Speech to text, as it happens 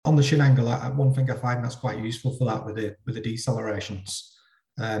On the shin angle, one thing I find that's quite useful for that with the decelerations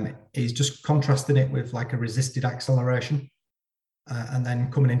is just contrasting it with like a resisted acceleration and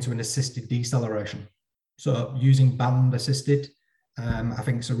then coming into an assisted deceleration. So using band assisted, I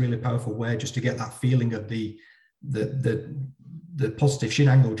think it's a really powerful way just to get that feeling of the positive shin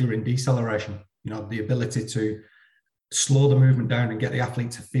angle during deceleration. The ability to slow the movement down and get the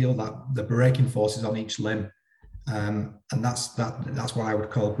athlete to feel that the braking forces on each limb. And that's what I would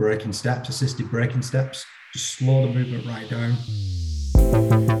call braking steps, assisted braking steps. Just slow the movement right down.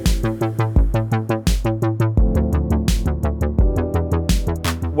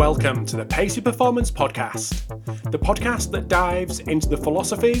 Welcome to the Pacey Performance Podcast, the podcast that dives into the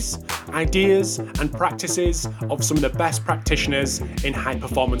philosophies, ideas, and practices of some of the best practitioners in high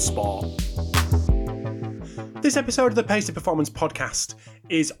performance sport. This episode of the Pacey Performance Podcast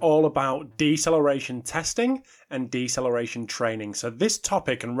is all about deceleration testing and deceleration training. So this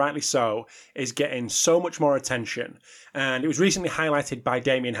topic, and rightly so, is getting so much more attention. And it was recently highlighted by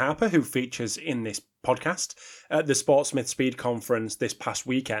Damian Harper, who features in this podcast at the Sportsmith Speed Conference this past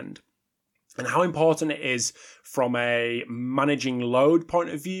weekend. And how important it is from a managing load point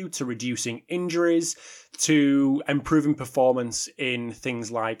of view, to reducing injuries, to improving performance in things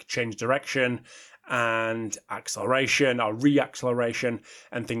like change direction and acceleration or re-acceleration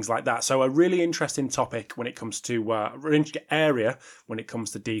and things like that. So a really interesting topic when it comes to area when it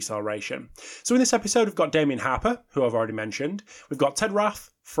comes to deceleration. So in this episode, we've got Damian Harper, who I've already mentioned. We've got Ted Rath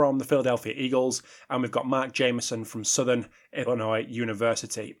from the Philadelphia Eagles, and we've got Mark Jamison from Southern Illinois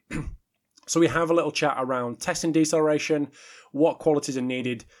University. So we have a little chat around testing deceleration, what qualities are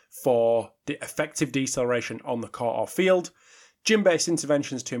needed for the effective deceleration on the court or field, gym-based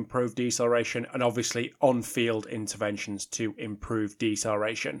interventions to improve deceleration, and obviously on-field interventions to improve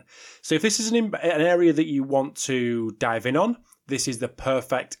deceleration. So if this is an area that you want to dive in on, this is the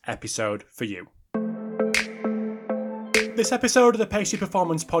perfect episode for you. This episode of the Pacey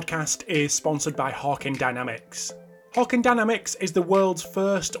Performance Podcast is sponsored by Hawkin Dynamics. Hawkin Dynamics is the world's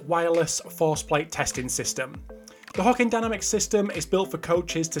first wireless force plate testing system. The Hawkin Dynamics system is built for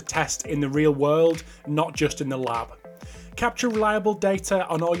coaches to test in the real world, not just in the lab. Capture reliable data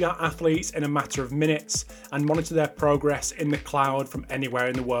on all your athletes in a matter of minutes and monitor their progress in the cloud from anywhere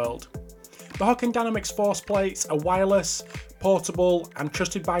in the world. The Hawkin Dynamics force plates are wireless, portable, and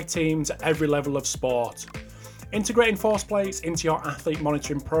trusted by teams at every level of sport. Integrating force plates into your athlete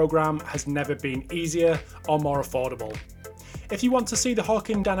monitoring program has never been easier or more affordable. If you want to see the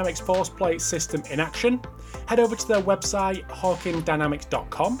Hawkin Dynamics force plate system in action, head over to their website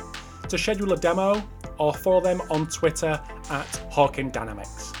hawkindynamics.com to schedule a demo, or follow them on Twitter at Hawkin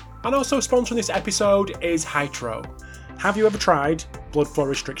Dynamics. And also sponsoring this episode is Hydro. Have you ever tried blood flow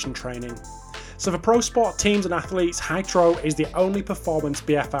restriction training? So for pro sport teams and athletes, Hydro is the only performance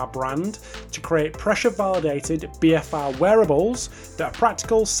BFR brand to create pressure-validated BFR wearables that are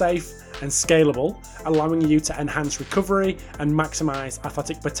practical, safe, and scalable, allowing you to enhance recovery and maximise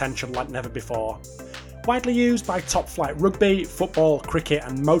athletic potential like never before. Widely used by top-flight rugby, football, cricket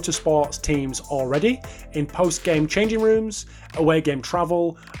and motorsports teams already, in post-game changing rooms, away game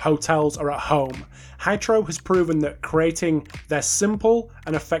travel, hotels or at home. Hydro has proven that creating their simple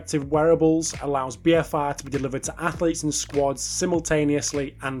and effective wearables allows BFR to be delivered to athletes and squads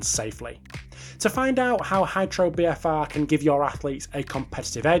simultaneously and safely. To find out how Hydro BFR can give your athletes a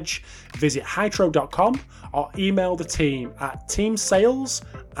competitive edge, visit hydro.com or email the team at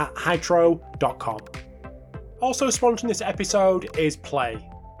teamsales@hydro.com. Also sponsoring this episode is Play.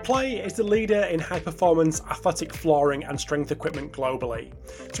 Play is the leader in high-performance athletic flooring and strength equipment globally.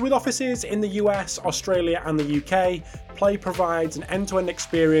 So with offices in the US, Australia and the UK, Play provides an end-to-end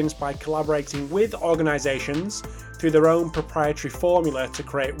experience by collaborating with organisations through their own proprietary formula to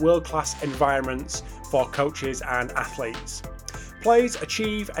create world-class environments for coaches and athletes. Play's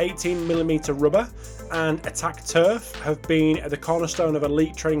Achieve 18mm rubber and Attack turf have been at the cornerstone of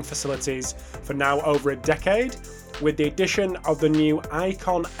elite training facilities for now over a decade, with the addition of the new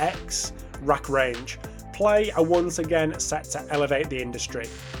Icon X rack range. Play are once again set to elevate the industry.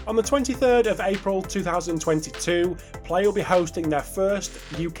 On the 23rd of April 2022, Play will be hosting their first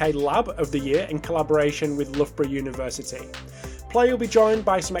UK Lab of the year in collaboration with Loughborough University. Play will be joined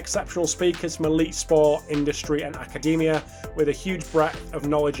by some exceptional speakers from elite sport, industry and academia with a huge breadth of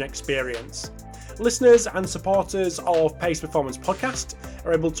knowledge and experience. Listeners and supporters of Pacey Performance Podcast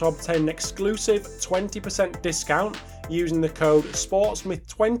are able to obtain an exclusive 20% discount using the code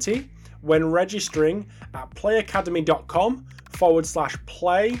SPORTSMITH20 when registering at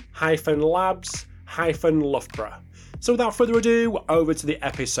playacademy.com/play-labs-Loughborough. So without further ado, over to the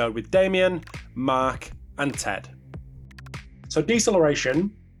episode with Damian, Mark and Ted. So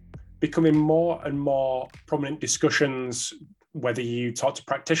deceleration becoming more and more prominent discussions, whether you talk to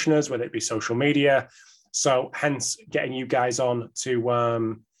practitioners, whether it be social media. So hence getting you guys on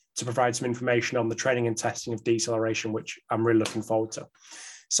to provide some information on the training and testing of deceleration, which I'm really looking forward to.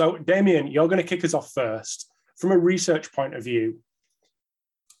 So Damian, you're going to kick us off first. From a research point of view,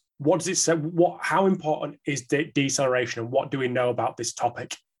 what does it say? How important is deceleration, and what do we know about this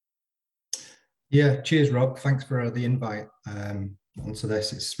topic? Yeah, cheers, Rob. Thanks for the invite onto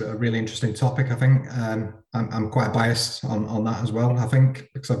this. It's a really interesting topic, I think. I'm quite biased on that as well, I think,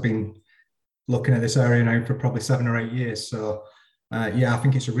 because I've been looking at this area now for probably 7 or 8 years. So, I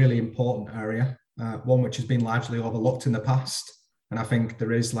think it's a really important area, one which has been largely overlooked in the past. And I think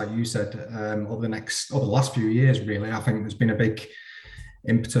there is, like you said, over the last few years, really, I think there's been a big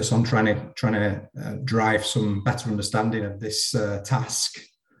impetus on trying to drive some better understanding of this task.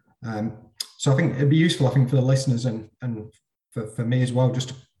 So I think it'd be useful, I think, for the listeners and for me as well,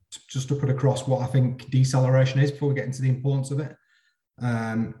 just to put across what I think deceleration is before we get into the importance of it.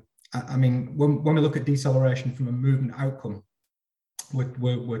 I mean, when we look at deceleration from a movement outcome,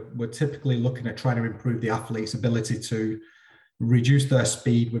 we're typically looking at trying to improve the athlete's ability to reduce their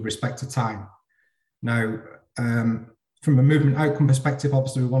speed with respect to time. Now, from a movement outcome perspective,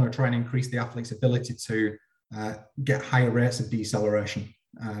 obviously we want to try and increase the athlete's ability to get higher rates of deceleration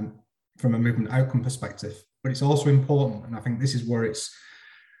from a movement outcome perspective. But it's also important, and I think this is where it's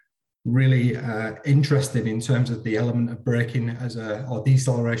really interesting in terms of the element of braking or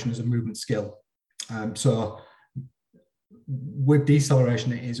deceleration as a movement skill. So with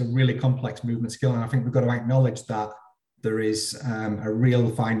deceleration, it is a really complex movement skill, and I think we've got to acknowledge that there is a real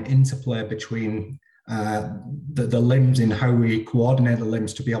fine interplay between the limbs in how we coordinate the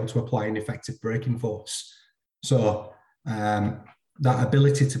limbs to be able to apply an effective braking force. So that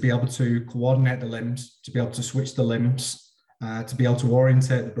ability to be able to coordinate the limbs, to be able to switch the limbs, to be able to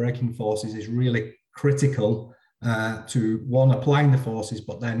orientate the braking forces is really critical to, one, applying the forces,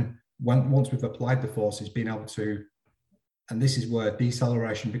 but then once we've applied the forces, being able to, and this is where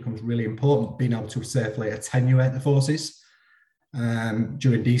deceleration becomes really important, being able to safely attenuate the forces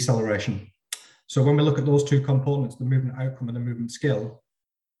during deceleration. So when we look at those two components, the movement outcome and the movement skill,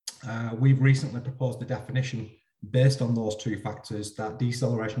 we've recently proposed a definition based on those two factors that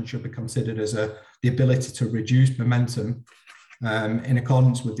deceleration should be considered as the ability to reduce momentum in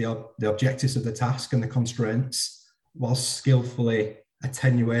accordance with the objectives of the task and the constraints, whilst skillfully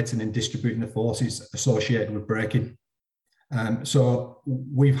attenuating and distributing the forces associated with braking. So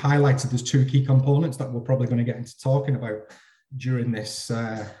we've highlighted there's two key components that we're probably going to get into talking about during this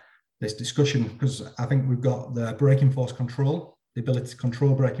discussion, because I think we've got the braking force control, the ability to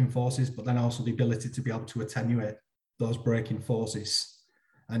control braking forces, but then also the ability to be able to attenuate those braking forces.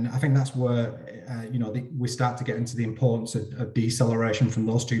 And I think that's where we start to get into the importance of deceleration from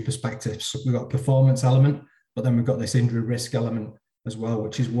those two perspectives. So we've got a performance element, but then we've got this injury risk element as well,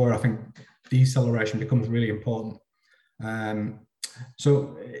 which is where I think deceleration becomes really important.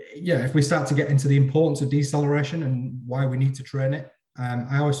 If we start to get into the importance of deceleration and why we need to train it,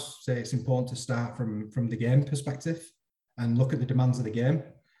 I always say it's important to start from the game perspective and look at the demands of the game.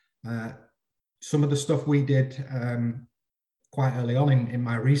 Some of the stuff we did quite early on in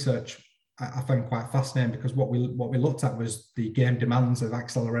my research, I found quite fascinating, because what we looked at was the game demands of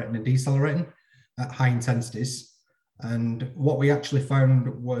accelerating and decelerating at high intensities. And what we actually found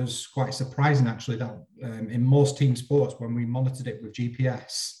was quite surprising, actually, that in most team sports, when we monitored it with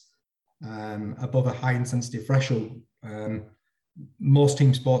GPS above a high intensity threshold, most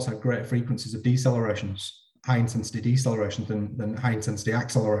team sports had greater frequencies of decelerations, high intensity decelerations than high intensity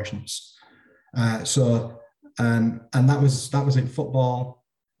accelerations. And that was in football,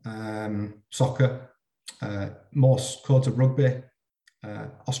 soccer, most codes of rugby,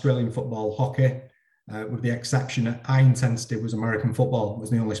 Australian football, hockey. With the exception at high intensity was American football, was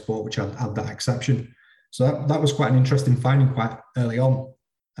the only sport which had that exception. So that was quite an interesting finding quite early on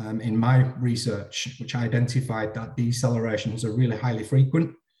in my research, which identified that decelerations are really highly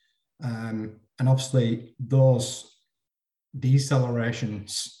frequent. And obviously those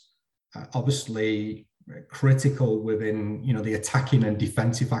decelerations are obviously critical within, the attacking and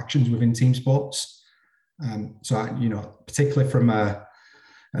defensive actions within team sports. Particularly from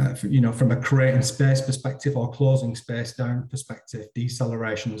a creating space perspective or closing space down perspective,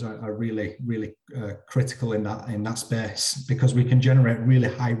 decelerations are really, really critical in that space, because we can generate really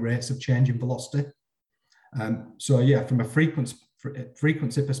high rates of change in velocity. From a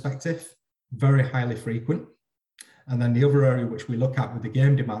frequency perspective, very highly frequent. And then the other area which we look at with the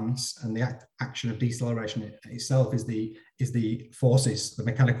game demands and the action of deceleration itself is the forces, the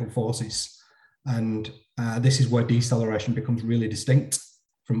mechanical forces. And this is where deceleration becomes really distinct.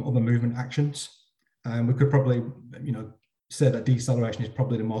 from other movement actions. We could probably, say that deceleration is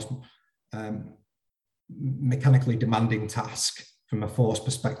probably the most mechanically demanding task from a force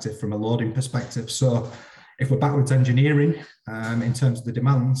perspective, from a loading perspective. So if we're backwards engineering in terms of the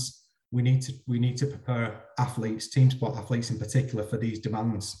demands, we need to prepare athletes, team sport athletes in particular, for these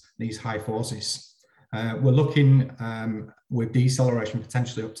demands, these high forces. We're looking with deceleration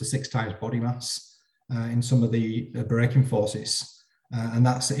potentially up to 6 times body mass in some of the braking forces, and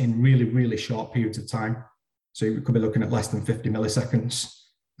that's in really, really short periods of time. So you could be looking at less than 50 milliseconds.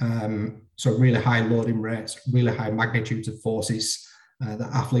 So really high loading rates, really high magnitudes of forces that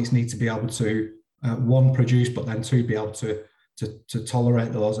athletes need to be able to, one, produce, but then two, be able to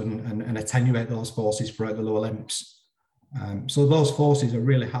tolerate those and attenuate those forces throughout the lower limbs. So those forces are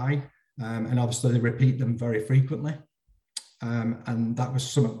really high, and obviously they repeat them very frequently. And that was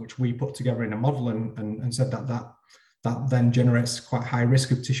something which we put together in a model and said that then generates quite high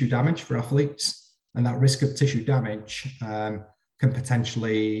risk of tissue damage for athletes. And that risk of tissue damage can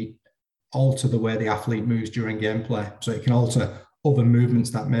potentially alter the way the athlete moves during gameplay. So it can alter other movements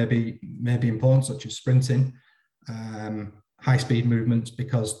that may be important, such as sprinting, high-speed movements,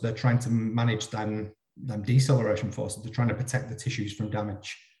 because they're trying to manage them deceleration forces. They're trying to protect the tissues from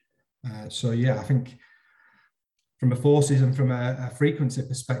damage. So yeah, I think from a forces and from a frequency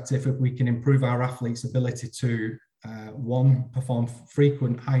perspective, if we can improve our athletes' ability to one, perform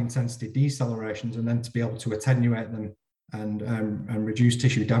frequent high-intensity decelerations, and then to be able to attenuate them and reduce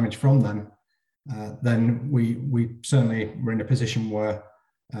tissue damage from them, then we certainly we're in a position where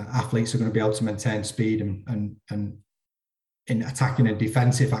athletes are going to be able to maintain speed and in attacking and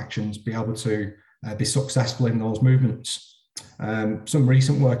defensive actions, be able to be successful in those movements. Some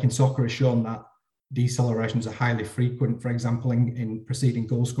recent work in soccer has shown that decelerations are highly frequent, for example, in preceding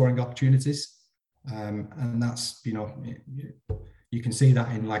goal-scoring opportunities. And that's, you can see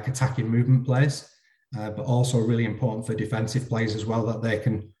that in like attacking movement plays, but also really important for defensive plays as well, that they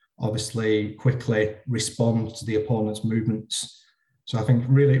can obviously quickly respond to the opponent's movements. So I think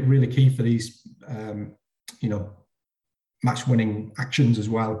really, really key for these, match-winning actions as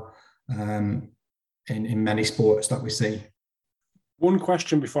well, in many sports that we see. One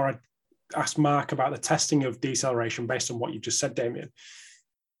question before I ask Mark about the testing of deceleration based on what you just said, Damian.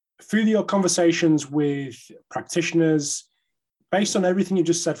 Through your conversations with practitioners, based on everything you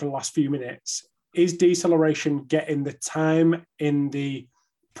just said for the last few minutes, is deceleration getting the time in the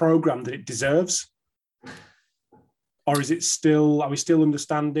program that it deserves? Or is it still, are we still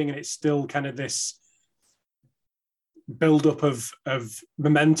understanding and it's still kind of this build-up of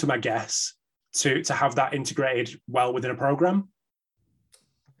momentum, I guess, to have that integrated well within a program?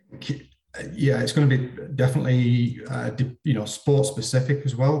 Yeah, it's going to be definitely, sport specific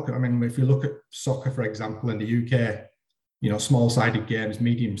as well. I mean, if you look at soccer, for example, in the UK, small-sided games,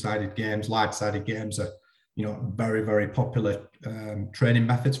 medium-sided games, large-sided games are, very, very popular training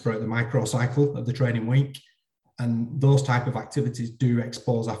methods throughout the microcycle of the training week. And those type of activities do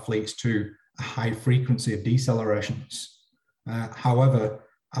expose athletes to a high frequency of decelerations. However,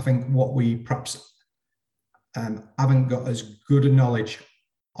 I think what we perhaps haven't got as good a knowledge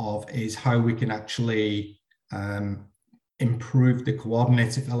of is how we can actually improve the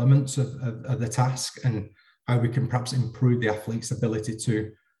coordinative elements of the task, and how we can perhaps improve the athlete's ability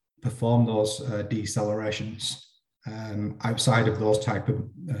to perform those decelerations outside of those type of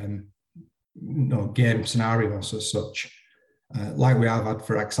game scenarios as such, like we have had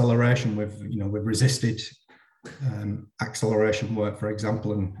for acceleration with with resisted acceleration work, for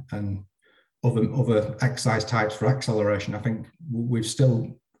example, and other exercise types for acceleration. I think we're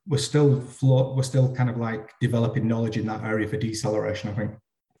still kind of like developing knowledge in that area for deceleration, I think.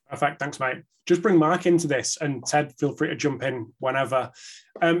 Perfect. Thanks, mate. Just bring Mark into this, and Ted, feel free to jump in whenever.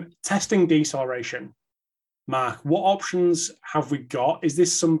 Testing deceleration. Mark, what options have we got? Is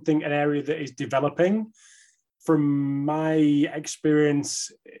this an area that is developing? From my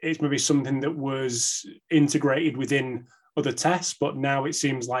experience, it's maybe something that was integrated within other tests, but now it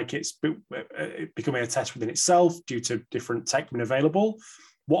seems like it's becoming a test within itself due to different tech being available.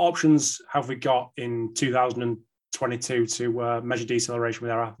 What options have we got in 2022 to measure deceleration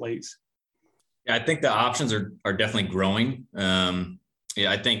with our athletes? Yeah, I think the options are definitely growing.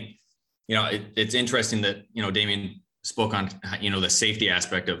 I think, it's interesting that, Damian spoke on, the safety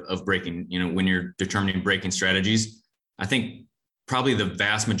aspect of braking, when you're determining braking strategies. I think probably the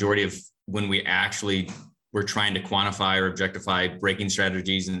vast majority of when we actually were trying to quantify or objectify braking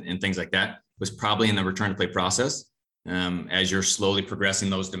strategies and things like that was probably in the return to play process, as you're slowly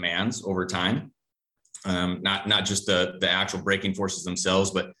progressing those demands over time. Not just the actual braking forces themselves,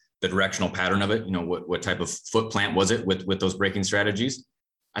 but the directional pattern of it. What type of foot plant was it with those braking strategies?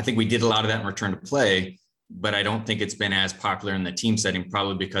 I think we did a lot of that in return to play, but I don't think it's been as popular in the team setting,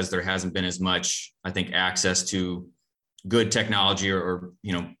 probably because there hasn't been as much, I think, access to good technology or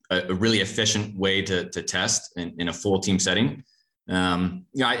a really efficient way to test in a full team setting.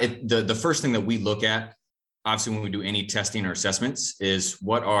 The first thing that we look at, obviously, when we do any testing or assessments, is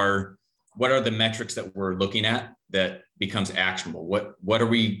what are the metrics that we're looking at that becomes actionable? What are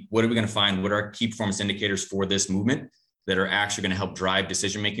we going to find? What are our key performance indicators for this movement that are actually going to help drive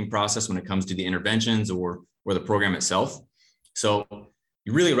decision-making process when it comes to the interventions or the program itself? So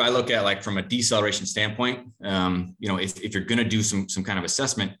really what I look at, like from a deceleration standpoint, if you're going to do some kind of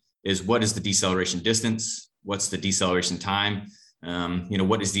assessment, is what is the deceleration distance? What's the deceleration time?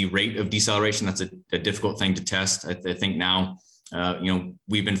 What is the rate of deceleration? That's a difficult thing to test. I think now,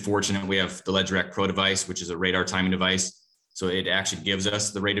 we've been fortunate. We have the LedgerAct Pro device, which is a radar timing device. So it actually gives us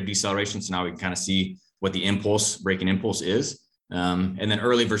the rate of deceleration. So now we can kind of see what the braking impulse is. And then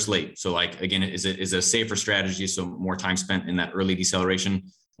early versus late. So like, again, is it a safer strategy? So more time spent in that early deceleration,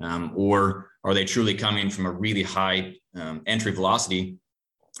 or are they truly coming from a really high entry velocity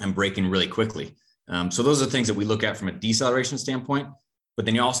and braking really quickly? So those are the things that we look at from a deceleration standpoint. But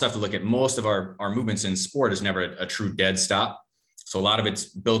then you also have to look at most of our movements in sport is never a true dead stop. So a lot of it's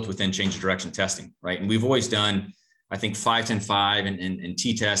built within change of direction testing, right? And we've always done, I think, 5-10-5 and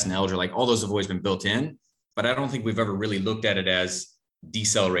T-test and Elger, like all those have always been built in. But I don't think we've ever really looked at it as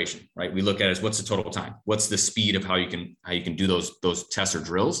deceleration, right? We look at it as what's the total time? What's the speed of how you can do those tests or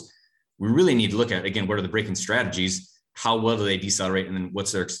drills? We really need to look at, again, what are the braking strategies? How well do they decelerate? And then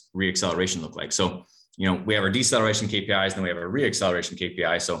what's their reacceleration look like? So, we have our deceleration KPIs, then we have our reacceleration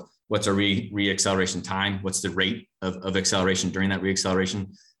KPI. So what's our reacceleration time? What's the rate of acceleration during that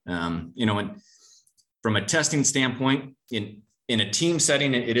reacceleration? And from a testing standpoint, in a team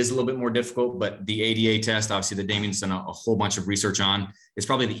setting, it is a little bit more difficult, but the ADA test, obviously that Damian's done a whole bunch of research on, is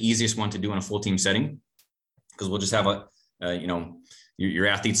probably the easiest one to do in a full team setting, because we'll just have your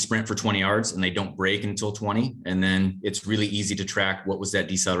athletes sprint for 20 yards and they don't break until 20. And then it's really easy to track what was that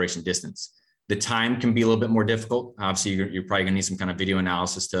deceleration distance. The time can be a little bit more difficult. Obviously, you're probably going to need some kind of video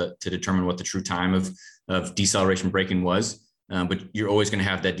analysis to determine what the true time of deceleration braking was, but you're always going to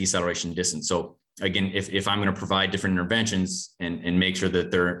have that deceleration distance. So again, if I'm going to provide different interventions and make sure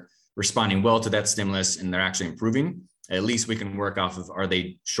that they're responding well to that stimulus and they're actually improving, at least we can work off of, are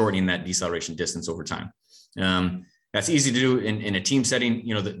they shortening that deceleration distance over time? That's easy to do in a team setting.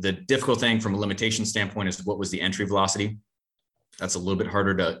 The difficult thing from a limitation standpoint is what was the entry velocity. That's a little bit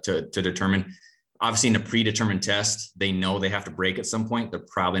harder to determine. Obviously, in a predetermined test, they know they have to brake at some point. They're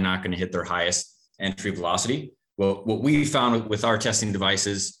probably not going to hit their highest entry velocity. Well, what we found with our testing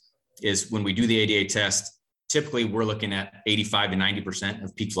devices is when we do the ADA test, typically we're looking at 85 to 90%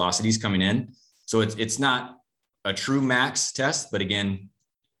 of peak velocities coming in. So it's not a true max test, but again,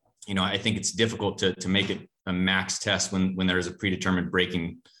 I think it's difficult to make it a max test when there is a predetermined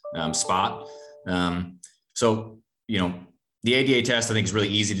braking spot. So the ADA test, I think, is really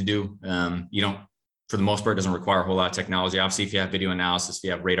easy to do. For the most part, doesn't require a whole lot of technology. Obviously, if you have video analysis, if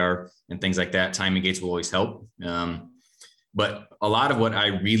you have radar and things like that, timing gates will always help. But a lot of what I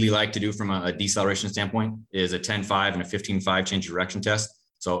really like to do from a deceleration standpoint is a 10-5 and a 15-5 change of direction test.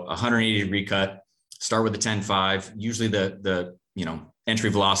 So 180 degree cut, start with the 10-5. Usually the entry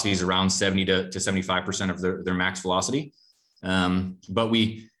velocity is around 70 to 75% of their max velocity. But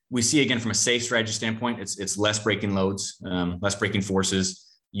we see, again, from a safe strategy standpoint, it's less braking loads, less braking forces.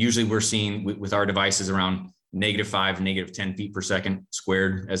 Usually we're seeing with our devices around -5, -10 feet per second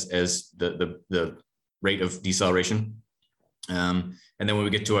squared as the rate of deceleration. And then when we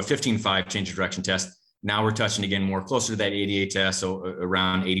get to a 15-5 change of direction test, now we're touching again more closer to that ADA test, so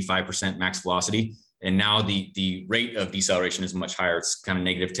around 85% max velocity. And now the rate of deceleration is much higher. It's kind of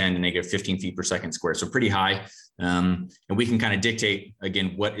 -10 to -15 feet per second squared, so pretty high. And we can kind of dictate,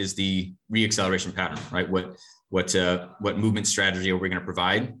 again, what is the reacceleration pattern, right? What movement strategy are we going to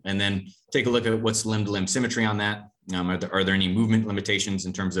provide? And then take a look at what's limb-to-limb symmetry on that. Are there any movement limitations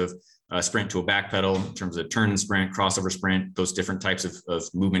in terms of sprint to a back pedal, in terms of turn and sprint, crossover sprint, those different types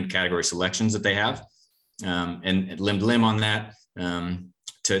of movement category selections that they have, and limb-to-limb on that,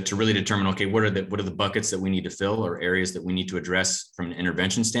 to really determine, okay, what are the buckets that we need to fill or areas that we need to address from an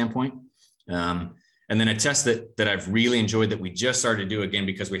intervention standpoint. And then a test that I've really enjoyed that we just started to do, again,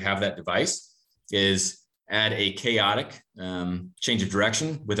 because we have that device, is add a chaotic change of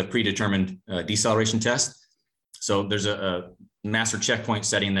direction with a predetermined deceleration test. So there's a master checkpoint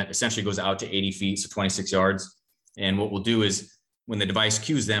setting that essentially goes out to 80 feet, so 26 yards. And what we'll do is when the device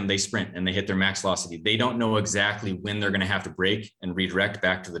cues them, they sprint and they hit their max velocity. They don't know exactly when they're going to have to brake and redirect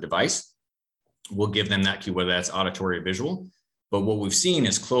back to the device. We'll give them that cue, whether that's auditory or visual. But what we've seen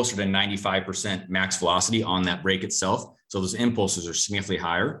is closer to 95% max velocity on that brake itself. So those impulses are significantly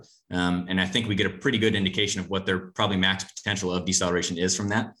higher. And I think we get a pretty good indication of what their probably max potential of deceleration is from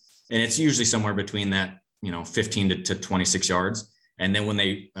that. And it's usually somewhere between that, 15 to 26 yards. And then when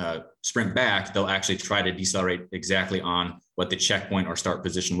they sprint back, they'll actually try to decelerate exactly on what the checkpoint or start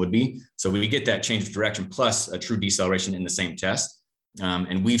position would be. So we get that change of direction plus a true deceleration in the same test.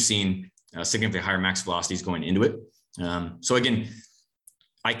 And we've seen significantly higher max velocities going into it. So again,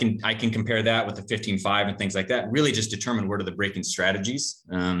 I can compare that with the 15.5 and things like that, really just determine what are the braking strategies.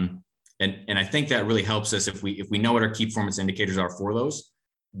 And I think that really helps us if we know what our key performance indicators are for those,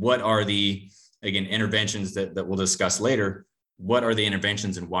 what are the, again, interventions that we'll discuss later, what are the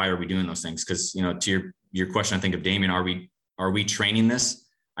interventions and why are we doing those things? Because, to your question, I think of Damian, are we training this?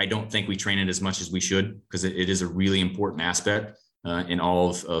 I don't think we train it as much as we should, because it is a really important aspect in all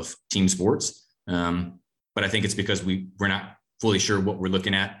of team sports. But I think it's because we're not fully sure what we're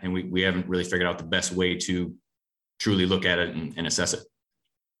looking at, and we haven't really figured out the best way to truly look at it and assess it.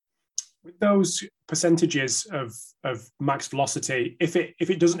 With those percentages of max velocity, if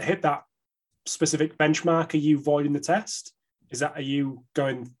it doesn't hit that specific benchmark, are you voiding the test? Are you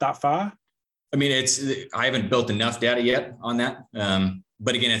going that far? I mean, I haven't built enough data yet on that.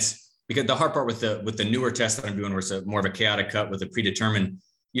 But again, it's because the hard part with the newer test that I'm doing, where it's more of a chaotic cut with a predetermined,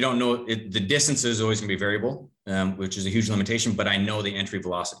 you don't know the distance is always going to be variable, which is a huge limitation, but I know the entry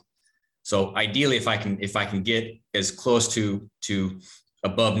velocity. So ideally, if I can get as close to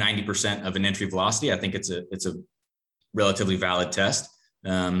above 90% of an entry velocity, I think it's a relatively valid test.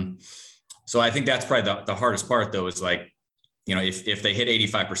 So I think that's probably the hardest part, though, is like, if they hit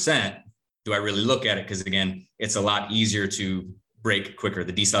 85%, do I really look at it? Because again, it's a lot easier to brake quicker.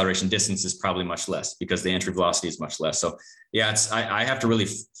 The deceleration distance is probably much less because the entry velocity is much less. So yeah, I have to really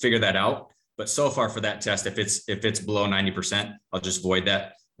figure that out. But so far for that test, if it's below 90%, I'll just void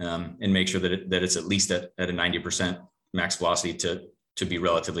that and make sure that it's at least at a 90% max velocity to be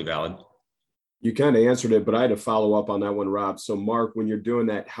relatively valid. You kind of answered it, but I had to follow up on that one, Rob. So Mark, when you're doing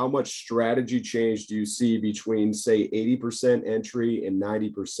that, how much strategy change do you see between, say, 80% entry and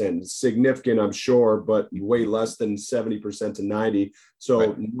 90%? Significant, I'm sure, but way less than 70% to 90.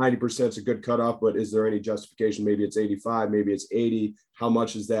 So right. 90% is a good cutoff, but is there any justification? Maybe it's 85, maybe it's 80. How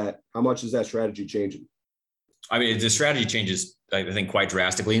much is that strategy changing? I mean, the strategy changes, I think, quite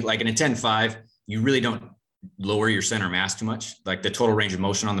drastically. Like in a 10.5, you really don't lower your center mass too much. Like the total range of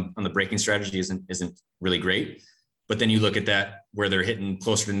motion on the braking strategy isn't really great. But then you look at that where they're hitting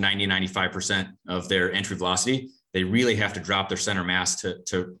closer to 90-95% of their entry velocity, they really have to drop their center mass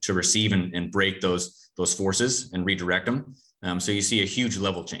to receive and break those forces and redirect them. So you see a huge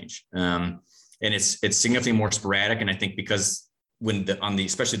level change. And it's significantly more sporadic. And I think because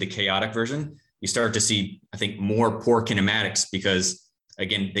especially the chaotic version, you start to see, I think, more poor kinematics because,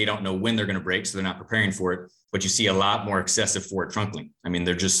 again, they don't know when they're going to brake, so they're not preparing for it. But you see a lot more excessive forward trunkling. I mean,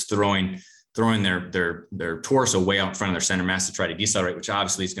 they're just throwing their torso way out in front of their center mass to try to decelerate, which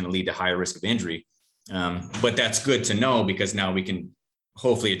obviously is going to lead to higher risk of injury. But that's good to know because now we can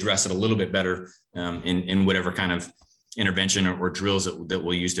hopefully address it a little bit better in whatever kind of intervention or drills that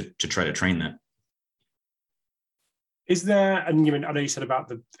we'll use to try to train that. Is there, and I know you said about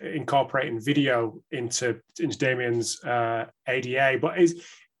the incorporating video into Damian's ADA, but is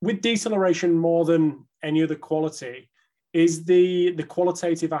with deceleration more than any other quality, is the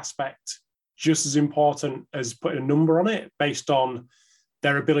qualitative aspect just as important as putting a number on it based on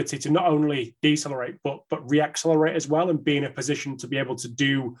their ability to not only decelerate but reaccelerate as well and be in a position to be able to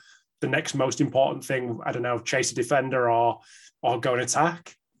do the next most important thing? I don't know, chase a defender or go and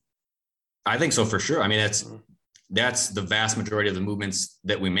attack. I think so for sure. I mean, that's the vast majority of the movements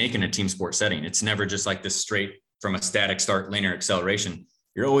that we make in a team sport setting. It's never just like this straight from a static start linear acceleration.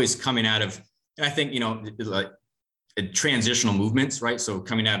 You're always coming out of, and I think, like transitional movements, right? So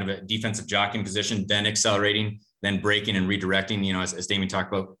coming out of a defensive jockeying position, then accelerating, then braking and redirecting, as Damian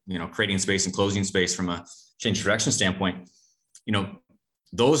talked about, creating space and closing space from a change of direction standpoint,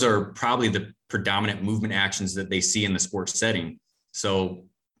 those are probably the predominant movement actions that they see in the sports setting. So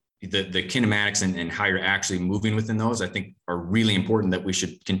the kinematics and how you're actually moving within those, I think, are really important that we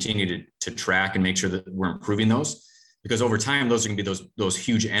should continue to track and make sure that we're improving those, because over time, those are going to be those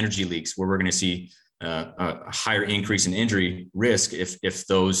huge energy leaks where we're going to see a higher increase in injury risk if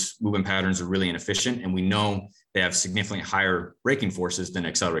those movement patterns are really inefficient. And we know they have significantly higher braking forces than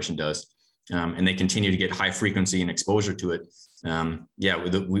acceleration does. And they continue to get high frequency and exposure to it.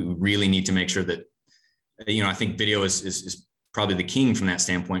 We really need to make sure that, I think video is probably the king from that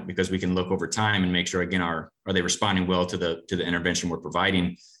standpoint, because we can look over time and make sure, again, are they responding well to the intervention we're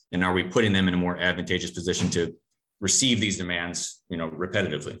providing, and are we putting them in a more advantageous position to receive these demands,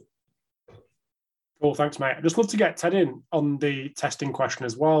 repetitively. Cool, thanks, mate. I'd just love to get Ted in on the testing question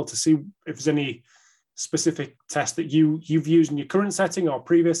as well, to see if there's any specific test that you've used in your current setting or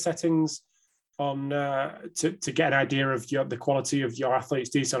previous settings on to get an idea of the quality of your athlete's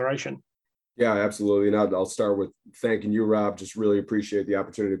deceleration. Yeah, absolutely. And I'll start with thanking you, Rob. Just really appreciate the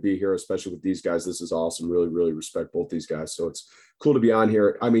opportunity to be here, especially with these guys. This is awesome. Really, really respect both these guys. So it's cool to be on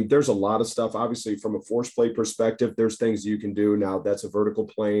here. I mean, there's a lot of stuff. Obviously, from a force plate perspective, there's things you can do. Now, that's a vertical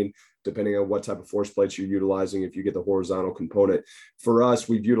plane, depending on what type of force plates you're utilizing, if you get the horizontal component. For us,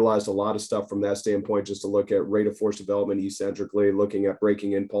 we've utilized a lot of stuff from that standpoint, just to look at rate of force development eccentrically, looking at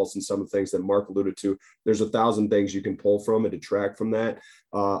braking impulse and some of the things that Mark alluded to. There's 1,000 things you can pull from and detract from that.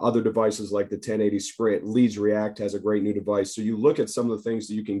 Other devices like the 1080 Sprint, Leads React has a great new device. So you look at some of the things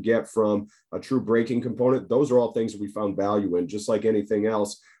that you can get from a true braking component. Those are all things that we found value in. Just like anything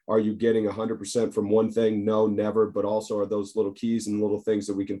else, are you getting 100% from one thing? No, never. But also, are those little keys and little things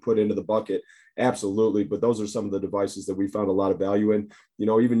that we can put into the bucket? Absolutely. But those are some of the devices that we found a lot of value in.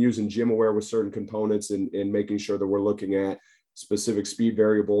 Even using GymAware with certain components and making sure that we're looking at specific speed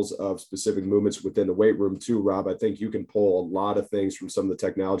variables of specific movements within the weight room too, Rob. I think you can pull a lot of things from some of the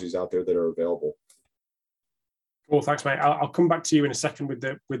technologies out there that are available. Cool, thanks, mate. I'll come back to you in a second with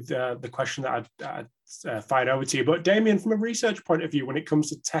the question that I'd fired over to you. But Damian, from a research point of view, when it comes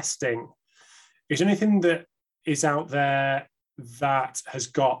to testing, is there anything that is out there that has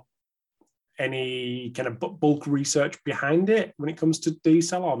got any kind of bulk research behind it when it comes to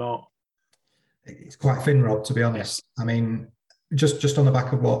decel or not? It's quite thin, Rob, to be honest. I mean, just on the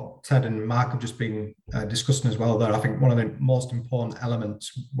back of what Ted and Mark have just been discussing as well there, I think one of the most important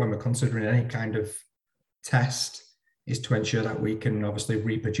elements when we're considering any kind of test is to ensure that we can obviously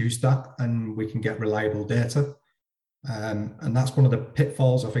reproduce that and we can get reliable data. And that's one of the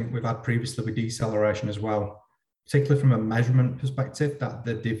pitfalls I think we've had previously with deceleration as well, particularly from a measurement perspective, that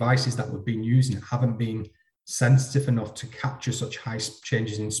the devices that we've been using haven't been sensitive enough to capture such high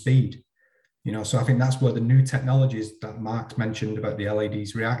changes in speed. So I think that's where the new technologies that Mark's mentioned about the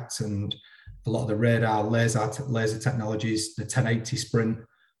LEDs React and a lot of the radar laser technologies, the 1080 Sprint,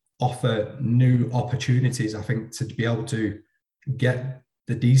 offer new opportunities, I think, to be able to get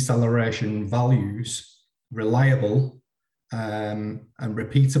the deceleration values reliable and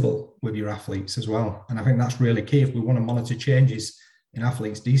repeatable with your athletes as well. And I think that's really key. If we want to monitor changes in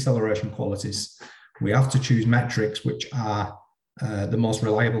athletes' deceleration qualities, we have to choose metrics which are the most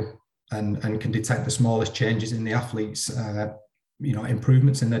reliable and can detect the smallest changes in the athletes,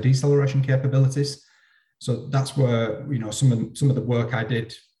 improvements in their deceleration capabilities. So that's where, some of the work I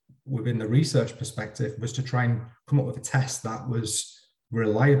did within the research perspective was to try and come up with a test that was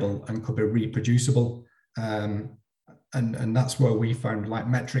reliable and could be reproducible. And that's where we found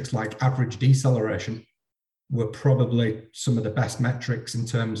metrics like average deceleration were probably some of the best metrics in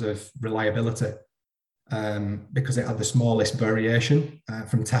terms of reliability, because it had the smallest variation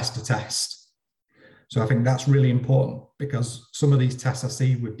from test to test. So I think that's really important, because some of these tests I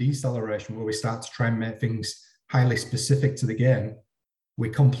see with deceleration, where we start to try and make things highly specific to the game, we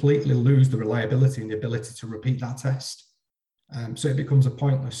completely lose the reliability and the ability to repeat that test. So it becomes a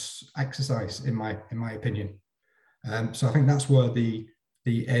pointless exercise, in my opinion. So I think that's where the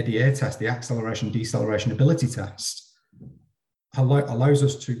ADA test, the acceleration deceleration ability test, allows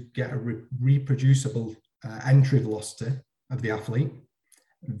us to get a reproducible entry velocity of the athlete,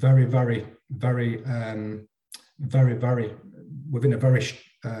 very, very, very, very, very within a very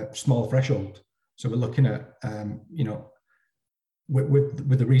small threshold. So we're looking at,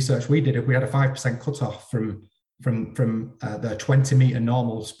 with the research we did, if we had a 5% cutoff from the 20-meter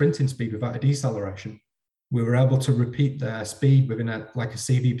normal sprinting speed without a deceleration, we were able to repeat their speed within a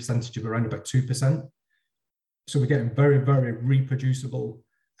CV percentage of around about 2%. So we're getting very, very reproducible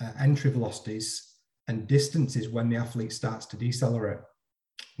entry velocities and distances when the athlete starts to decelerate.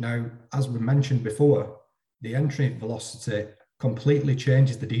 Now, as we mentioned before, the entry velocity completely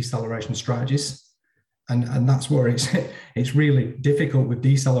changes the deceleration strategies. And that's where it's really difficult with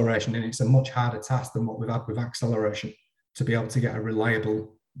deceleration, and it's a much harder task than what we've had with acceleration, to be able to get a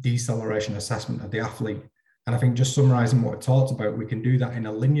reliable deceleration assessment of the athlete. And I think, just summarizing what we talked about, we can do that in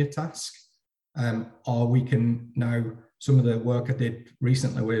a linear task, or we can now, some of the work I did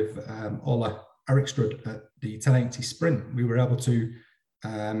recently with Ola Erikstrud at the 1080 Sprint, we were able to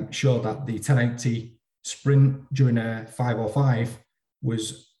show that the 1080 Sprint during a 505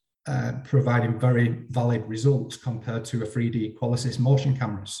 was providing very valid results compared to a 3D Qualisys motion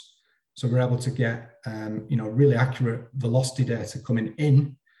cameras. So we're able to get really accurate velocity data coming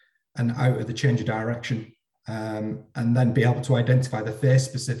in and out of the change of direction, and then be able to identify the phase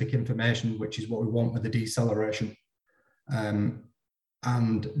specific information, which is what we want with the deceleration. and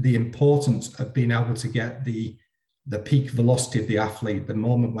the importance of being able to get the peak velocity of the athlete, the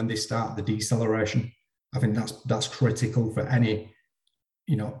moment when they start the deceleration. I think that's critical for any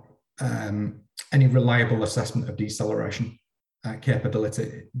reliable assessment of deceleration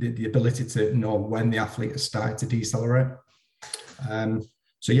capability, the ability to know when the athlete has started to decelerate.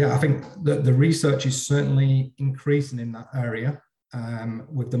 I think the research is certainly increasing in that area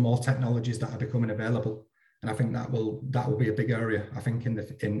with the more technologies that are becoming available, and I think that will be a big area. I think in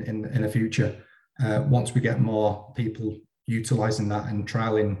the future, once we get more people utilising that and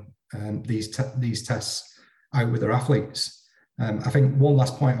trialing these tests out with their athletes. I think one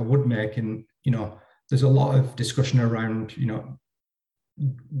last point I would make, there's a lot of discussion around,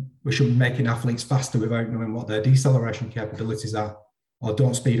 we shouldn't be making athletes faster without knowing what their deceleration capabilities are, or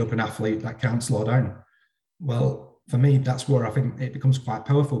don't speed up an athlete that can't slow down. Well, for me, that's where I think it becomes quite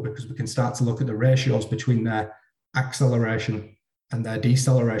powerful, because we can start to look at the ratios between their acceleration and their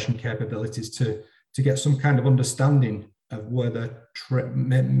deceleration capabilities to get some kind of understanding of where the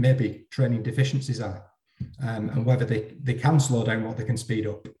maybe training deficiencies are, and whether they can slow down what they can speed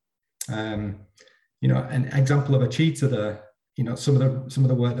up. An example of a cheater there, some of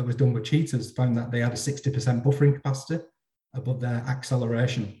the work that was done with cheaters found that they had a 60% buffering capacity above their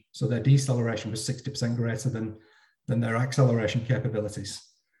acceleration. So their deceleration was 60% greater than their acceleration capabilities.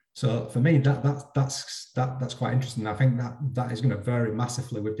 So for me, that's quite interesting. I think that is going to vary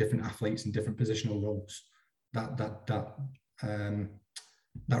massively with different athletes and different positional roles. That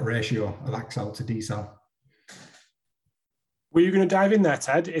ratio of accel to decel. Were you going to dive in there,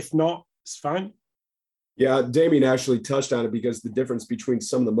 Ted? If not, it's fine. Yeah, Damian actually touched on it, because the difference between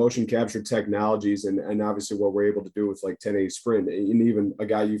some of the motion capture technologies and obviously what we're able to do with like 1080 sprint, and even a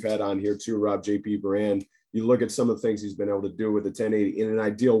guy you've had on here too, Rob JP Brand, you look at some of the things he's been able to do with the 1080. In an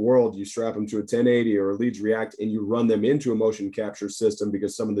ideal world, you strap them to a 1080 or a Leeds React and you run them into a motion capture system,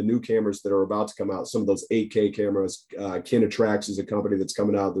 because some of the new cameras that are about to come out, some of those 8K cameras, Kinetrax is a company that's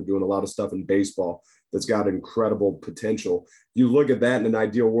coming out. They're doing a lot of stuff in baseball that's got incredible potential. You look at that in an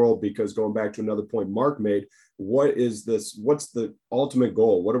ideal world, because going back to another point Mark made, what's the ultimate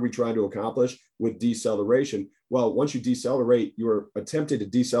goal? What are we trying to accomplish with deceleration? Well, once you decelerate, you're attempting to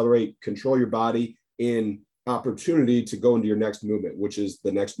decelerate, control your body in opportunity to go into your next movement, which is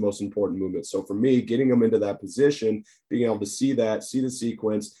the next most important movement. So for me, getting them into that position, being able to see the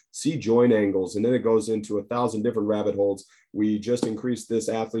sequence, see joint angles, and then it goes into 1,000 different rabbit holes. We just increased this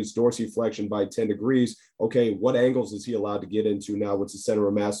athlete's dorsiflexion by 10 degrees. Okay, what angles is he allowed to get into now? What's the center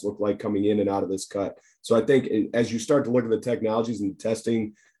of mass look like coming in and out of this cut? So I think as you start to look at the technologies and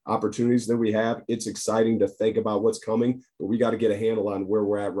testing opportunities that we have, it's exciting to think about what's coming, but we got to get a handle on where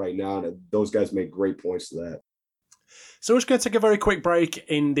we're at right now. And those guys make great points to that. So we're just going to take a very quick break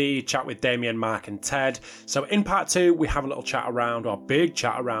in the chat with Damian, Mark and Ted. So in part 2, we have a little chat around, or big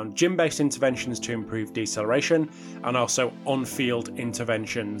chat around, gym-based interventions to improve deceleration, and also on-field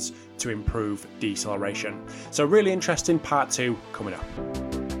interventions to improve deceleration. So really interesting part 2 coming up.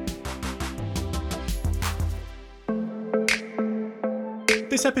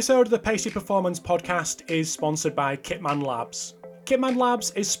 This episode of the Pacey Performance Podcast is sponsored by Kitman Labs. Kitman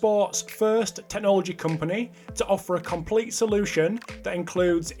Labs is sport's first technology company to offer a complete solution that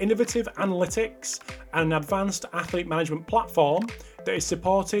includes innovative analytics and an advanced athlete management platform that is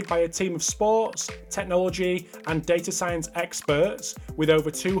supported by a team of sports, technology, and data science experts with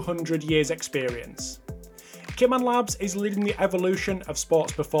over 200 years' experience. Kitman Labs is leading the evolution of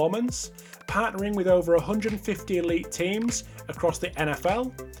sports performance, partnering with over 150 elite teams across the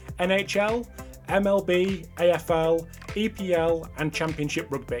NFL, NHL, MLB, AFL, EPL, and Championship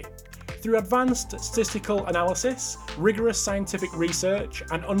Rugby. Through advanced statistical analysis, rigorous scientific research,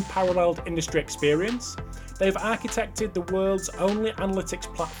 and unparalleled industry experience, they've architected the world's only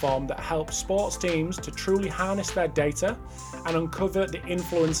analytics platform that helps sports teams to truly harness their data and uncover the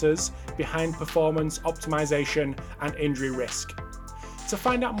influences behind performance optimization and injury risk. To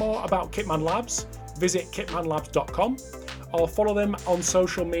find out more about Kitman Labs, visit kitmanlabs.com or follow them on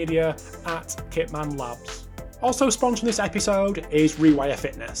social media at Kitman Labs. Also sponsoring this episode is Rewire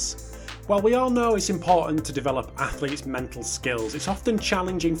Fitness. While we all know it's important to develop athletes' mental skills, it's often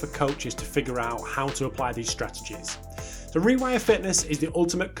challenging for coaches to figure out how to apply these strategies. So Rewire Fitness is the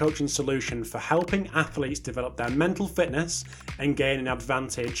ultimate coaching solution for helping athletes develop their mental fitness and gain an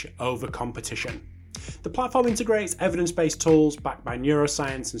advantage over competition. The platform integrates evidence-based tools backed by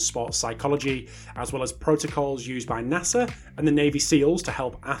neuroscience and sports psychology, as well as protocols used by NASA and the Navy SEALs to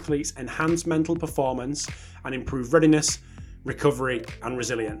help athletes enhance mental performance and improve readiness, recovery, and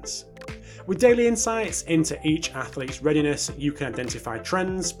resilience. With daily insights into each athlete's readiness, you can identify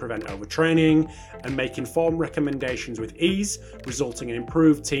trends, prevent overtraining, and make informed recommendations with ease, resulting in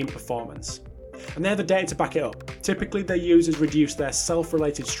improved team performance. And they have the data to back it up. Typically, their users reduce their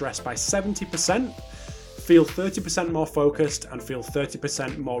self-related stress by 70%, feel 30% more focused, and feel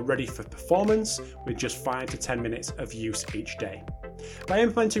 30% more ready for performance with just 5 to 10 minutes of use each day. By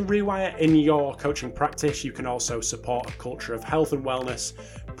implementing Rewire in your coaching practice, you can also support a culture of health and wellness,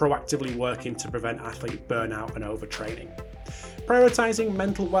 proactively working to prevent athlete burnout and overtraining. Prioritizing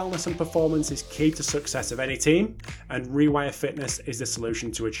mental wellness and performance is key to success of any team, and Rewire Fitness is the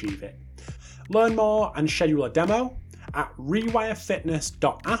solution to achieve it. Learn more and schedule a demo at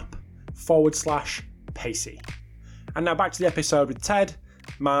rewirefitness.app/Pacey. And now back to the episode with Ted,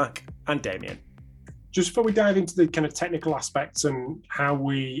 Mark, and Damian. Just before we dive into the kind of technical aspects and how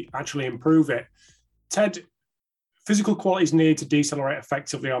we actually improve it, Ted, physical qualities needed to decelerate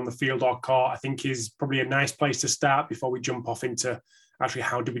effectively on the field or court, I think is probably a nice place to start before we jump off into actually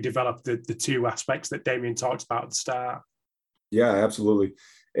how do we develop the two aspects that Damian talked about at the start. Yeah, absolutely.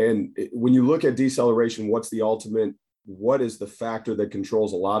 And when you look at deceleration, what is the factor that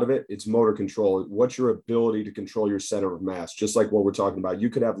controls a lot of it? It's motor control. What's your ability to control your center of mass? Just like what we're talking about. You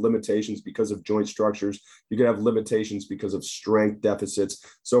could have limitations because of joint structures. You could have limitations because of strength deficits.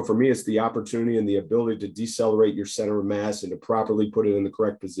 So for me, it's the opportunity and the ability to decelerate your center of mass and to properly put it in the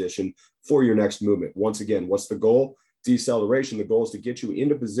correct position for your next movement. Once again, what's the goal? Deceleration. The goal is to get you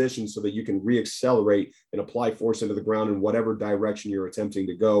into position so that you can reaccelerate and apply force into the ground in whatever direction you're attempting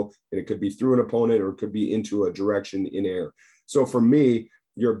to go. And it could be through an opponent or it could be into a direction in air. So for me,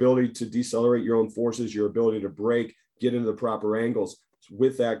 your ability to decelerate your own forces, your ability to brake, get into the proper angles.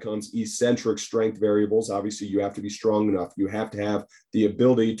 With that comes eccentric strength variables. Obviously, you have to be strong enough. You have to have the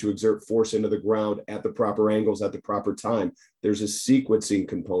ability to exert force into the ground at the proper angles at the proper time. There's a sequencing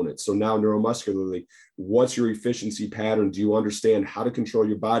component. So now neuromuscularly, what's your efficiency pattern? Do you understand how to control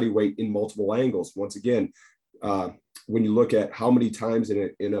your body weight in multiple angles? Once again, when you look at how many times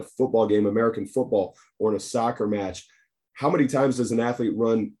in a football game, American football, or in a soccer match, how many times does an athlete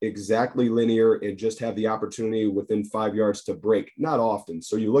run exactly linear and just have the opportunity within 5 yards to break? Not often.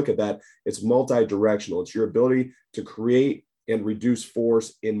 So you look at that, it's multi-directional. It's your ability to create and reduce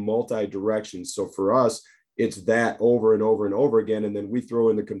force in multi-directions. So for us, it's that over and over and over again. And then we throw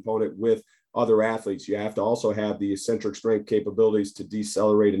in the component with other athletes. You have to also have the eccentric strength capabilities to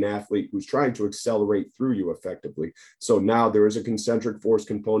decelerate an athlete who's trying to accelerate through you effectively. So now there is a concentric force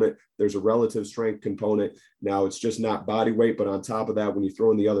component. There's a relative strength component. Now it's just not body weight, but on top of that, when you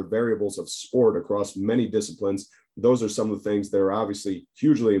throw in the other variables of sport across many disciplines, those are some of the things that are obviously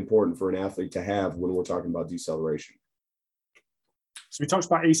hugely important for an athlete to have when we're talking about deceleration. So we talked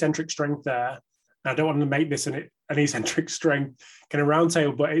about eccentric strength there. I don't want to make this an eccentric strength kind of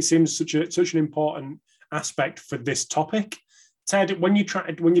roundtable, but it seems such an important aspect for this topic. Ted, when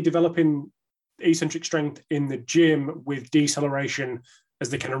you're developing eccentric strength in the gym with deceleration as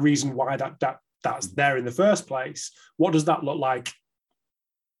the kind of reason why that's there in the first place, what does that look like?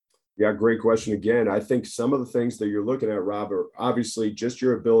 Yeah, great question. Again, I think some of the things that you're looking at, Rob, are obviously just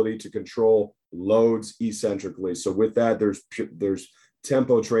your ability to control loads eccentrically. So with that, there's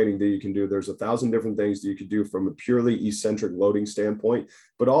tempo training that you can do. There's 1,000 different things that you can do from a purely eccentric loading standpoint,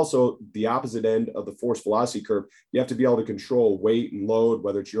 but also the opposite end of the force velocity curve. You have to be able to control weight and load,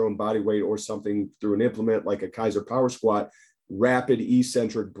 whether it's your own body weight or something through an implement like a Kaiser power squat, rapid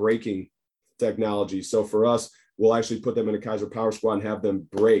eccentric braking technology. So for us, we'll actually put them in a Kaiser power squat and have them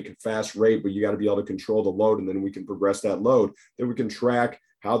brake fast rate, but you got to be able to control the load, and then we can progress that load. Then we can track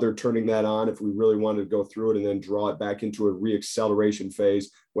how they're turning that on if we really wanted to go through it, and then draw it back into a reacceleration phase,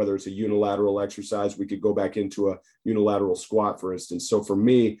 whether it's a unilateral exercise, we could go back into a unilateral squat, for instance. So for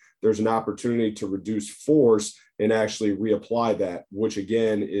me, there's an opportunity to reduce force and actually reapply that, which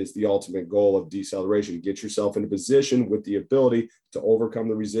again is the ultimate goal of deceleration. Get yourself in a position with the ability to overcome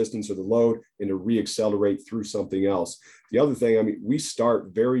the resistance or the load and to reaccelerate through something else. The other thing, we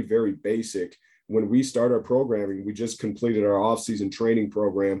start very, very basic. When we start our programming, we just completed our off-season training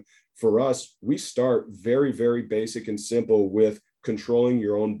program. For us, we start very, very basic and simple with controlling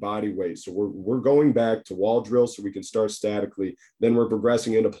your own body weight. So we're going back to wall drills so we can start statically. Then we're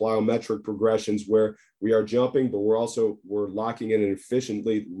progressing into plyometric progressions where we are jumping, but we're locking in and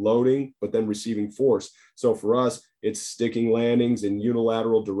efficiently loading, but then receiving force. So for us, it's sticking landings in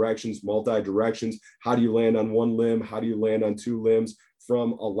unilateral directions, multi-directions. How do you land on one limb? How do you land on two limbs?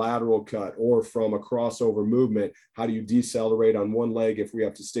 From a lateral cut or from a crossover movement? How do you decelerate on one leg if we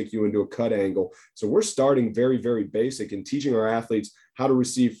have to stick you into a cut angle? So we're starting very, very basic and teaching our athletes how to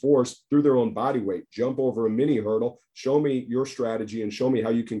receive force through their own body weight. Jump over a mini hurdle, show me your strategy, and show me how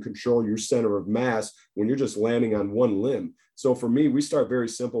you can control your center of mass when you're just landing on one limb. So for me, we start very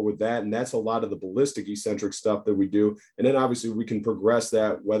simple with that. And that's a lot of the ballistic eccentric stuff that we do. And then obviously we can progress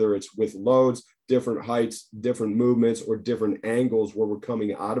that, whether it's with loads, different heights, different movements, or different angles where we're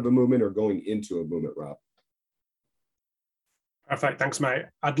coming out of a movement or going into a movement, Rob. Perfect. Thanks, mate.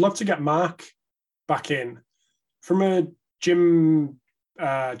 I'd love to get Mark back in from a gym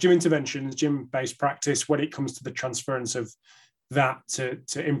interventions, gym-based practice when it comes to the transference of that to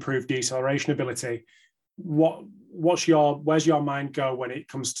improve deceleration ability. Where's your mind go when it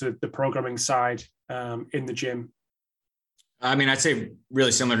comes to the programming side in the gym? I mean, I'd say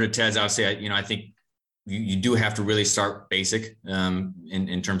really similar to Ted's. I would say, I think you do have to really start basic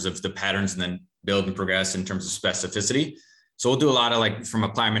in terms of the patterns, and then build and progress in terms of specificity. So we'll do a lot of, like, from a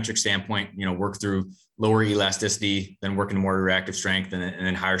plyometric standpoint, work through lower elasticity, then working more reactive strength, and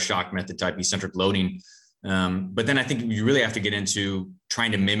then higher shock method type eccentric loading. But then I think you really have to get into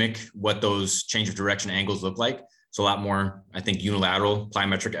trying to mimic what those change of direction angles look like. So a lot more, I think, unilateral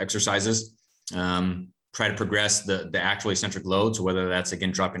plyometric exercises. Try to progress the actual eccentric load. So whether that's,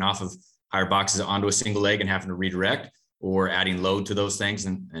 again, dropping off of higher boxes onto a single leg and having to redirect, or adding load to those things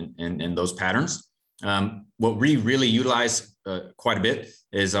and those patterns. What we really utilize quite a bit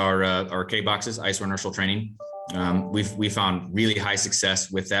is our K boxes, isoinertial training. We found really high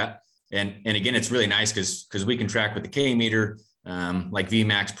success with that. And again, it's really nice because we can track with the K meter, like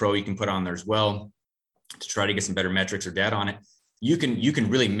VMAX Pro, you can put on there as well to try to get some better metrics or data on it. You can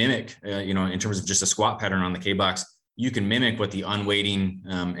really mimic, in terms of just a squat pattern on the K box, you can mimic what the unweighting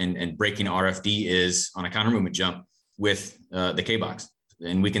and breaking RFD is on a counter movement jump with the K box.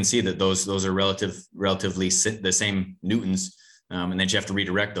 And we can see that those are relatively the same newtons, and then you have to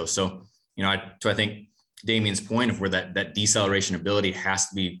redirect those. So, I think Damian's point of where that deceleration ability has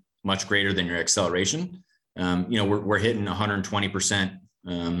to be much greater than your acceleration. We're hitting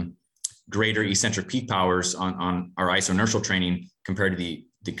 120% greater eccentric peak powers on our isoinertial training compared to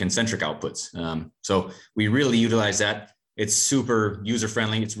the concentric outputs. So we really utilize that. It's super user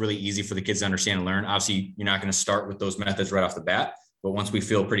friendly. It's really easy for the kids to understand and learn. Obviously, you're not going to start with those methods right off the bat, but once we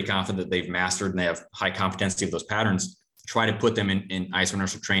feel pretty confident that they've mastered and they have high competency of those patterns, try to put them in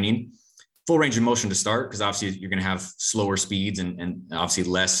isoinertial training. Full range of motion to start, because obviously you're going to have slower speeds and obviously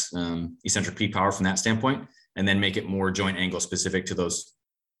less eccentric peak power from that standpoint, and then make it more joint angle specific to those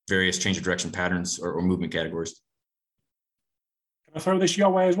various change of direction patterns or movement categories. Can I throw this your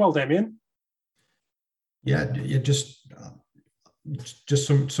way as well, Damian? Yeah, just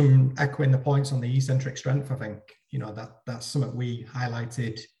some echoing the points on the eccentric strength. I think that's something we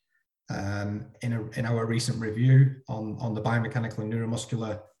highlighted in our recent review on the biomechanical and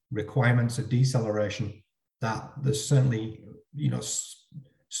neuromuscular requirements of deceleration. That there's certainly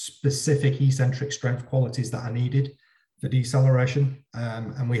specific eccentric strength qualities that are needed for deceleration,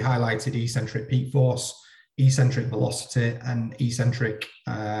 and we highlighted eccentric peak force, eccentric velocity, and eccentric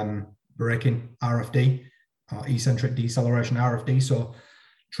braking RFD, or eccentric deceleration RFD. So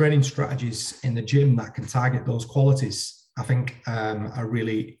training strategies in the gym that can target those qualities, I think, are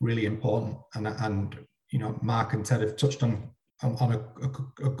really, really important. And Mark and Ted have touched on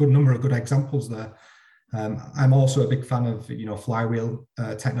a good number of good examples there. I'm also a big fan of flywheel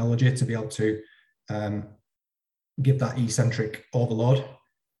technology to be able to give that eccentric overload,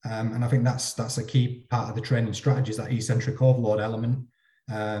 and I think that's a key part of the training strategy, is that eccentric overload element,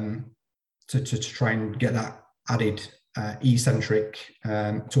 to try and get that added eccentric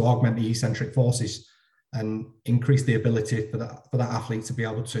to augment the eccentric forces and increase the ability for that athlete to be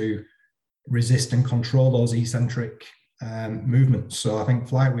able to resist and control those eccentric movements. So I think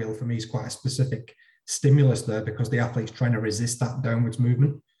flywheel for me is quite a specific stimulus there, because the athlete's trying to resist that downwards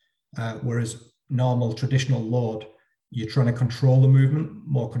movement, whereas normal traditional load, you're trying to control the movement,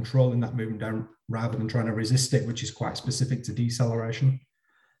 more controlling that movement down rather than trying to resist it, which is quite specific to deceleration.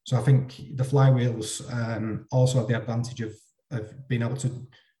 So I think the flywheels also have the advantage of being able to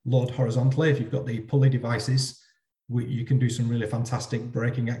load horizontally. If you've got the pulley devices, you can do some really fantastic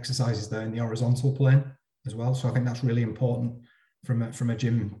braking exercises there in the horizontal plane as well. So I think that's really important from a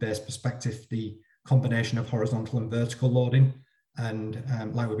gym-based perspective, the combination of horizontal and vertical loading. And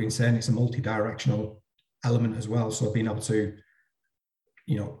like we've been saying, it's a multi-directional element as well. So being able to,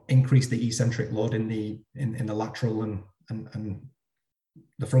 increase the eccentric load in the lateral and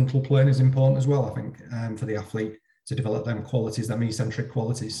the frontal plane is important as well, I think, for the athlete to develop them qualities, them eccentric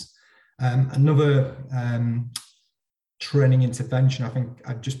qualities. Another training intervention, I think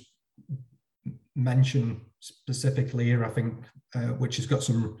I'd just mention specifically here, I think, which has got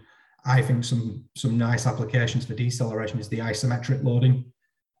some I think some nice applications for deceleration is the isometric loading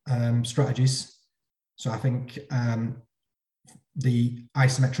strategies. So I think the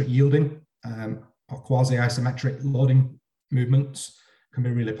isometric yielding or quasi-isometric loading movements can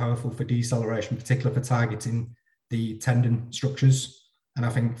be really powerful for deceleration, particularly for targeting the tendon structures. And I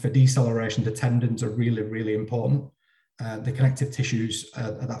think for deceleration, the tendons are really, really important. The connective tissues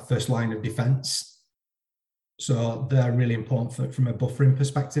are that first line of defense. So they're really important from a buffering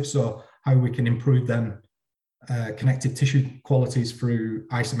perspective. So how we can improve them connective tissue qualities through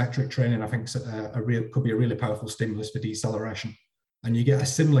isometric training, I think could be a really powerful stimulus for deceleration. And you get a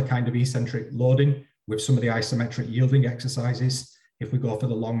similar kind of eccentric loading with some of the isometric yielding exercises if we go for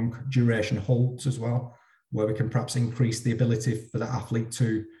the long duration holds as well, where we can perhaps increase the ability for the athlete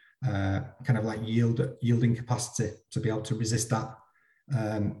to kind of like yielding capacity to be able to resist that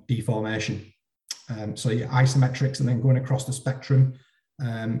deformation. So your isometrics, and then going across the spectrum,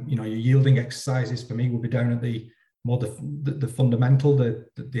 your yielding exercises for me will be down at the fundamental,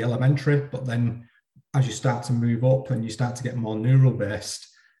 the elementary, but then as you start to move up and you start to get more neural based,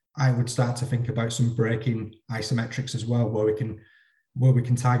 I would start to think about some braking isometrics as well, where we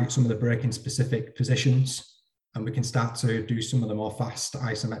can target some of the braking specific positions, and we can start to do some of the more fast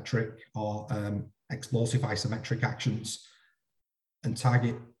isometric or explosive isometric actions and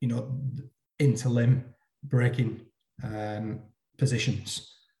target, interlimb braking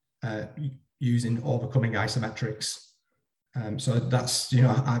positions using overcoming isometrics. So that's,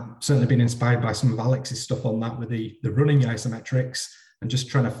 I've certainly been inspired by some of Alex's stuff on that with the running isometrics, and just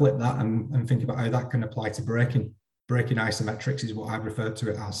trying to flip that and think about how that can apply to braking. Braking isometrics is what I refer to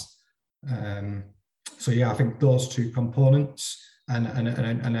it as. So yeah, I think those two components, and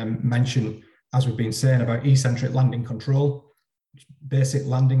I mention, as we've been saying, about eccentric landing control, basic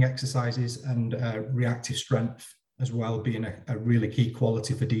landing exercises, and reactive strength as well being a really key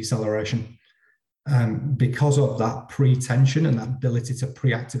quality for deceleration. Because of that pre-tension and that ability to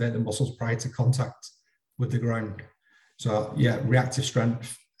pre-activate the muscles prior to contact with the ground. So yeah, reactive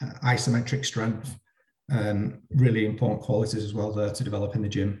strength, isometric strength, really important qualities as well there to develop in the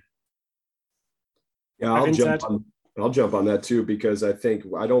gym. Yeah, I'll jump on that too, because I think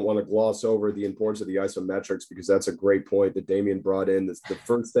I don't want to gloss over the importance of the isometrics, because that's a great point that Damian brought in. That's the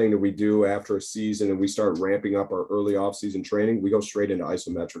first thing that we do after a season and we start ramping up our early off-season training. We go straight into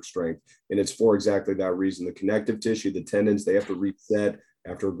isometric strength, and it's for exactly that reason. The connective tissue, the tendons, they have to reset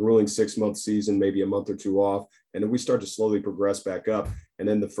after a grueling 6-month season, maybe a month or two off, and then we start to slowly progress back up. And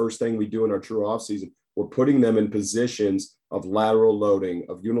then the first thing we do in our true off-season, we're putting them in positions of lateral loading,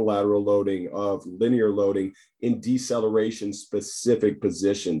 of unilateral loading, of linear loading in deceleration specific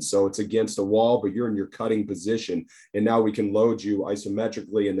positions. So it's against a wall, but you're in your cutting position. And now we can load you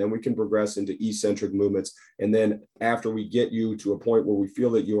isometrically, and then we can progress into eccentric movements. And then after we get you to a point where we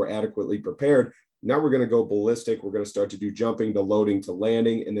feel that you are adequately prepared, now we're going to go ballistic. We're going to start to do jumping to loading to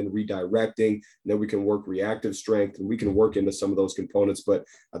landing, and then redirecting. And then we can work reactive strength, and we can work into some of those components. But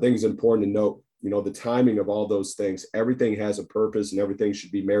I think it's important to note, the timing of all those things. Everything has a purpose, and everything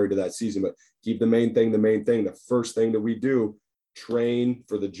should be married to that season. But keep the main thing. The first thing that we do, train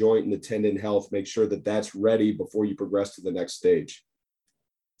for the joint and the tendon health. Make sure that that's ready before you progress to the next stage.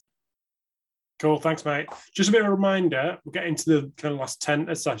 Cool. Thanks, mate. Just a bit of a reminder, we'll get into the kind of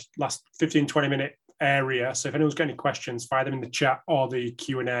last 15, 20 minute area. So if anyone's got any questions, fire them in the chat or the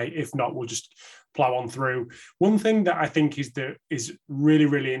Q&A. If not, we'll just plow on through. One thing that I think is really,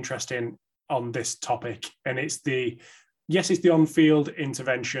 really interesting on this topic, and it's the on-field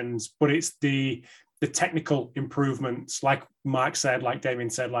interventions, but it's the technical improvements, like Mark said, like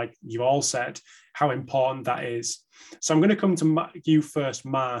Damian said, like you all said, how important that is. So I'm going to come to you first,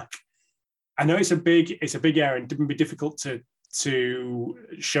 Mark. I know it's a big area, and it can be difficult to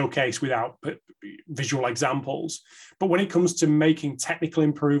showcase without visual examples. But when it comes to making technical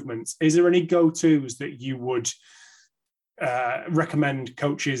improvements, is there any go-tos that you would recommend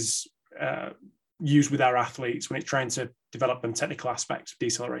coaches use with our athletes when it's trying to develop them technical aspects of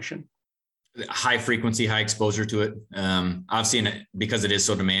deceleration? High frequency, high exposure to it. I've seen it because it is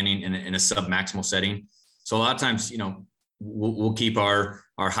so demanding in a sub-maximal setting. So a lot of times, we'll keep our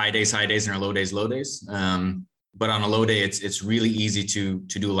high days and our low days. But on a low day, it's really easy to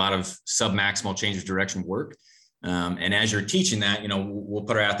do a lot of sub-maximal change of direction work. And as you're teaching that, we'll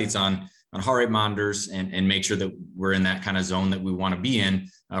put our athletes on heart rate monitors and make sure that we're in that kind of zone that we want to be in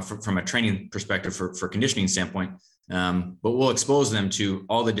from a training perspective for conditioning standpoint. But we'll expose them to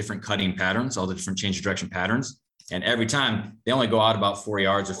all the different cutting patterns, all the different change of direction patterns. And every time they only go out about 4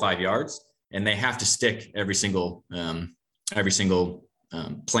 yards or 5 yards, and they have to stick every single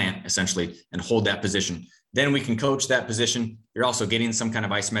plant essentially and hold that position. Then we can coach that position. You're also getting some kind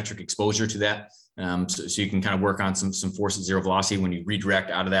of isometric exposure to that. So you can kind of work on some force at zero velocity when you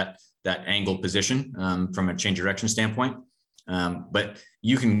redirect out of that angled position from a change of direction standpoint. But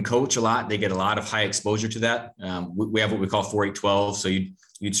you can coach a lot. They get a lot of high exposure to that. We have what we call 4-8-12. So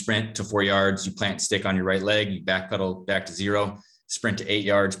you'd sprint to 4 yards, you plant and stick on your right leg, you backpedal back to 0, sprint to 8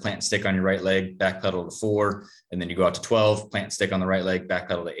 yards, plant and stick on your right leg, backpedal to 4, and then you go out to 12, plant and stick on the right leg,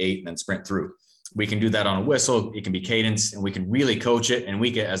 backpedal to 8, and then sprint through. We can do that on a whistle. It can be cadence, and we can really coach it. And we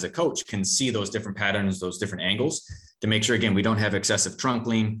get, as a coach, can see those different patterns, those different angles to make sure, again, we don't have excessive trunk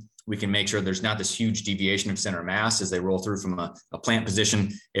lean. We can make sure there's not this huge deviation of center of mass as they roll through from a plant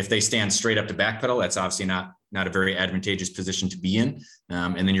position. If they stand straight up to backpedal, that's obviously not a very advantageous position to be in.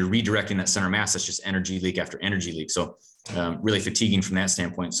 And then you're redirecting that center of mass. That's just energy leak after energy leak. So really fatiguing from that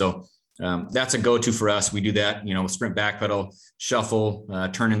standpoint. So that's a go-to for us. We do that, sprint backpedal, shuffle,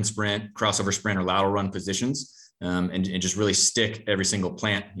 turn and sprint, crossover sprint, or lateral run positions, and just really stick every single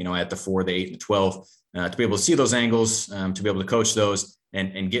plant, at the 4, the 8, and the 12, to be able to see those angles, to be able to coach those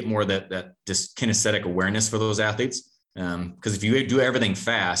and get more of that just kinesthetic awareness for those athletes. Because if you do everything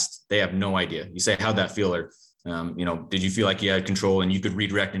fast, they have no idea. You say, how'd that feel? Or, did you feel like you had control and you could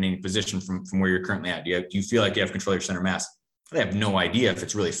redirect in any position from where you're currently at? Do you feel like you have control of your center of mass? They have no idea if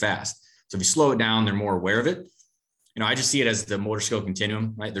it's really fast. So if you slow it down, they're more aware of it. I just see it as the motor skill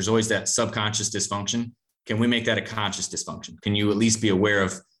continuum, right? There's always that subconscious dysfunction. Can we make that a conscious dysfunction? Can you at least be aware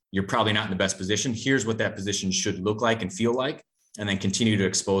of you're probably not in the best position? Here's what that position should look like and feel like, and then continue to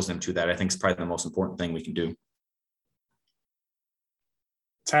expose them to that. I think is probably the most important thing we can do.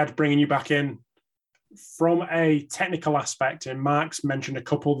 Ted, bringing you back in from a technical aspect, and Mark's mentioned a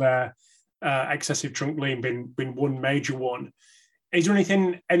couple there, excessive trunk lean being one major one. Is there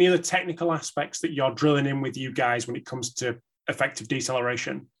any other technical aspects that you're drilling in with you guys when it comes to effective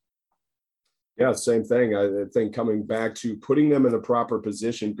deceleration? Yeah, same thing. I think coming back to putting them in a proper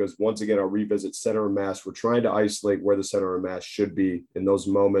position, because once again, I'll revisit center of mass. We're trying to isolate where the center of mass should be in those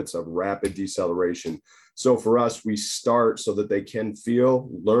moments of rapid deceleration. So for us, we start so that they can feel,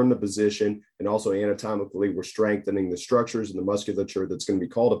 learn the position, and also anatomically, we're strengthening the structures and the musculature that's going to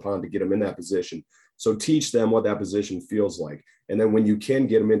be called upon to get them in that position. So teach them what that position feels like. And then when you can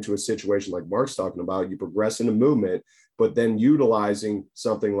get them into a situation like Mark's talking about, you progress into movement, but then utilizing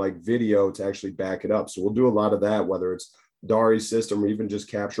something like video to actually back it up. So we'll do a lot of that, whether it's Dari's system or even just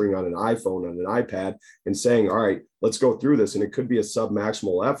capturing on an iPhone, on an iPad, and saying, all right, let's go through this. And it could be a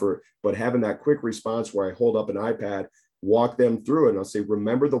sub-maximal effort, but having that quick response where I hold up an iPad, walk them through it, and I'll say,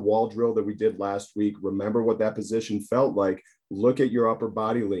 remember the wall drill that we did last week? Remember what that position felt like? Look at your upper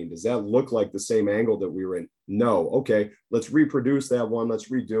body lean. Does that look like the same angle that we were in? No. Okay, let's reproduce that one. Let's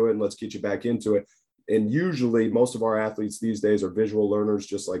redo it, and let's get you back into it. And usually most of our athletes these days are visual learners,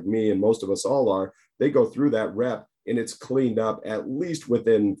 just like me, and most of us all are. They go through that rep and it's cleaned up at least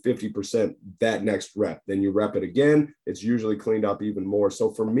within 50% that next rep. Then you rep it again, it's usually cleaned up even more. So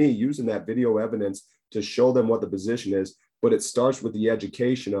for me, using that video evidence to show them what the position is, but it starts with the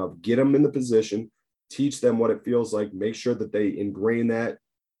education of get them in the position, teach them what it feels like, make sure that they ingrain that,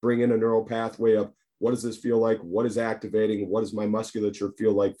 bring in a neural pathway of what does this feel like? What is activating? What does my musculature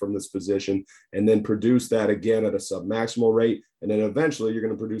feel like from this position? And then produce that again at a submaximal rate. And then eventually you're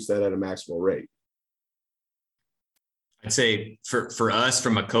going to produce that at a maximal rate. I'd say for us,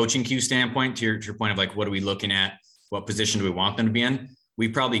 from a coaching cue standpoint, to your point of like, what are we looking at? What position do we want them to be in? We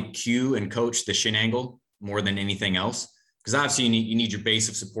probably cue and coach the shin angle more than anything else. Because obviously you need your base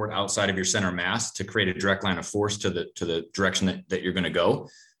of support outside of your center of mass to create a direct line of force to the direction that you're going to go.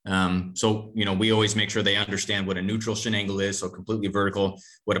 So, we always make sure they understand what a neutral shin angle is. So completely vertical,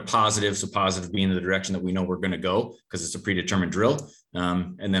 what a positive, so positive being the direction that we know we're going to go because it's a predetermined drill.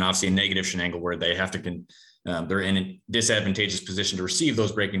 And then obviously a negative shin angle where they have to, they're in a disadvantageous position to receive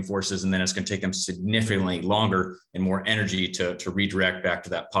those braking forces. And then it's going to take them significantly longer and more energy to redirect back to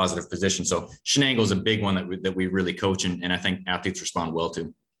that positive position. So shin angle is a big one that we really coach. And I think athletes respond well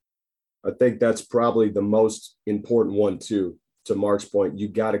to. I think that's probably the most important one too. To Mark's point, you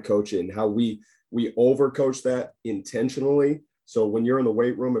got to coach it, and how we overcoach that intentionally. So when you're in the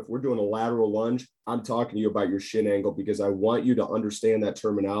weight room, if we're doing a lateral lunge, I'm talking to you about your shin angle because I want you to understand that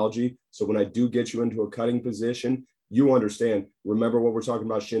terminology. So when I do get you into a cutting position, you understand, remember what we're talking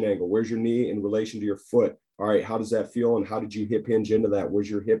about, shin angle. Where's your knee in relation to your foot? All right, how does that feel? And how did you hip hinge into that? Where's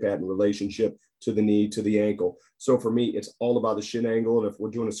your hip at in relationship to the knee, to the ankle? So for me, it's all about the shin angle. And if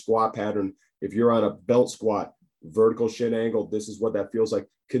we're doing a squat pattern, if you're on a belt squat, vertical shin angle, this is what that feels like.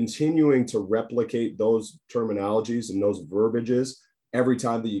 Continuing to replicate those terminologies and those verbiages every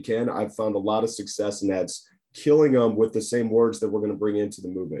time that you can. I've found a lot of success, and that's killing them with the same words that we're going to bring into the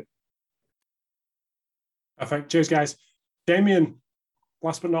movement. Perfect. Cheers, guys. Damian,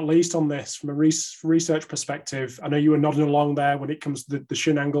 last but not least on this, from a research perspective, I know you were nodding along there when it comes to the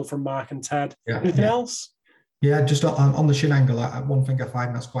shin angle from Mark and Ted. Anything else? Yeah, just on the shin angle, one thing I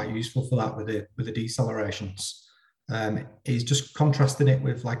find that's quite useful for that with the decelerations is just contrasting it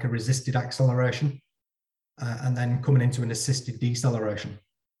with like a resisted acceleration and then coming into an assisted deceleration.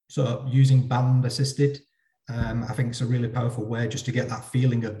 So using band assisted, I think it's a really powerful way just to get that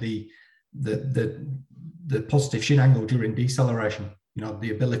feeling of the positive shin angle during deceleration. You know,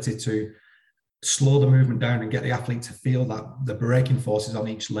 the ability to slow the movement down and get the athlete to feel that the braking forces on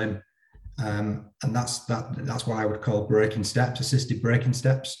each limb. And that's what I would call braking steps, assisted braking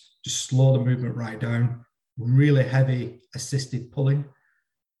steps. Just slow the movement right down, really heavy assisted pulling.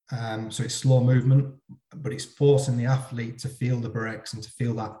 So it's slow movement, but it's forcing the athlete to feel the brakes and to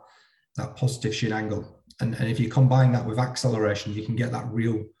feel that positive shin angle. And if you combine that with acceleration, you can get that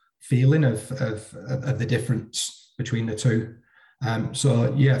real feeling of the difference between the two.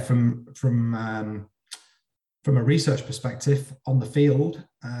 So yeah, from a research perspective on the field,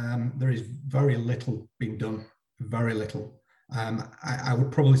 there is very little being done, very little. I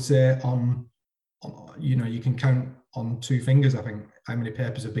would probably say on you can count on two fingers, I think, how many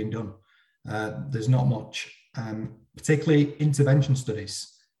papers have been done. There's not much, particularly intervention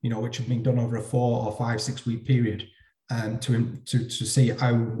studies, which have been done over a 4 or 5, 6 week period, to see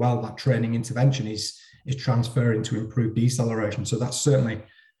how well that training intervention is transferring to improve deceleration. So that's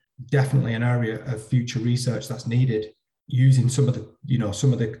definitely an area of future research that's needed, using some of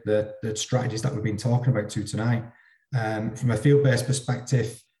the strategies that we've been talking about tonight. From a field-based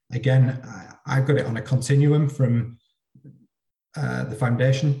perspective, again, I've got it on a continuum from the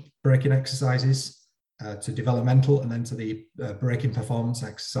foundation braking exercises to developmental, and then to the braking performance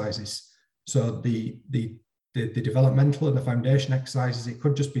exercises. So the developmental and the foundation exercises, it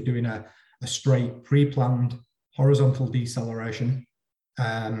could just be doing a straight pre-planned horizontal deceleration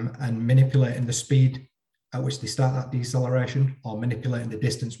and manipulating the speed at which they start that deceleration, or manipulating the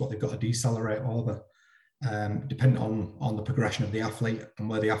distance what they've got to decelerate over, depending on the progression of the athlete and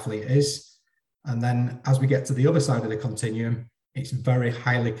where the athlete is. And then as we get to the other side of the continuum, it's very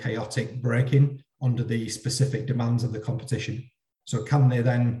highly chaotic braking under the specific demands of the competition. So can they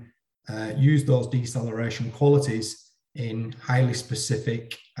then use those deceleration qualities in highly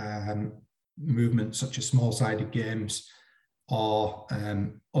specific movements, such as small-sided games, or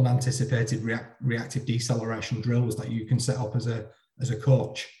unanticipated reactive deceleration drills that you can set up as a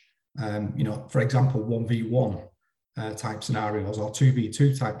coach. For example, 1v1 type scenarios, or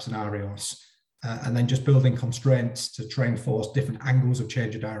 2v2 type scenarios, and then just building constraints to try and force different angles of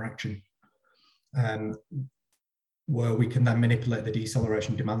change of direction, where we can then manipulate the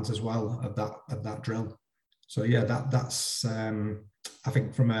deceleration demands as well of that drill. So yeah, that's I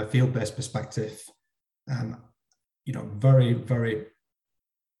think from a field-based perspective, very, very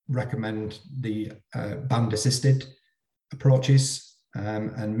recommend the band-assisted approaches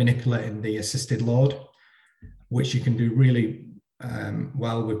and manipulating the assisted load, which you can do really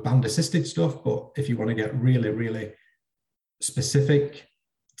well with band-assisted stuff. But if you want to get really, really specific,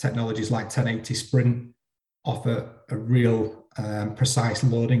 technologies like 1080 sprint offer a real precise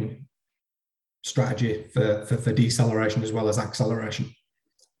loading strategy for deceleration as well as acceleration.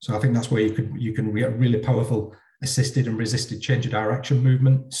 So I think that's where you can get really powerful assisted and resisted change of direction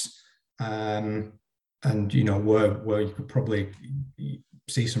movements, and where you could probably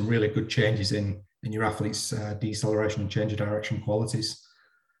see some really good changes in your athletes' deceleration and change of direction qualities.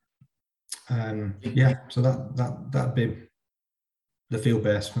 So that'd be the field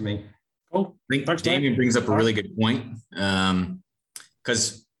base for me. Cool. I think Damian brings up a really good point,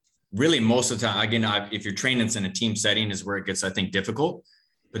 because really most of the time, again, if you're training in a team setting is where it gets, I think, difficult.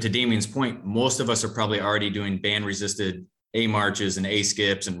 But to Damian's point, most of us are probably already doing band resisted A marches and A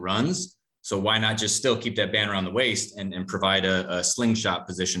skips and runs. So why not just still keep that band around the waist and provide a slingshot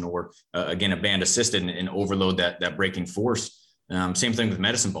position, or again, a band assisted, and overload that braking force. Same thing with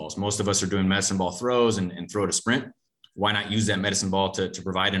medicine balls. Most of us are doing medicine ball throws and throw to sprint. Why not use that medicine ball to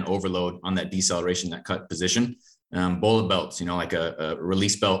provide an overload on that deceleration, that cut position? Bullet belts, like a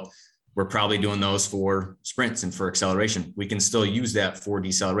release belt, we're probably doing those for sprints and for acceleration. We can still use that for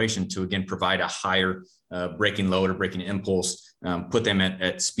deceleration to, again, provide a higher braking load or braking impulse, put them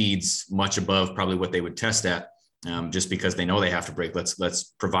at speeds much above probably what they would test at, just because they know they have to brake. Let's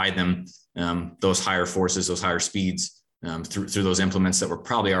provide them those higher forces, those higher speeds through those implements that we're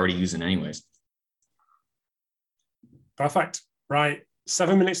probably already using anyways. Perfect. Right.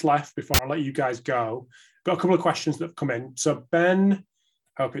 7 minutes left before I let you guys go. Got a couple of questions that have come in. So Ben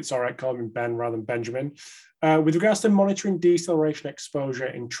Hope it's all right calling me Ben rather than Benjamin. With regards to monitoring deceleration exposure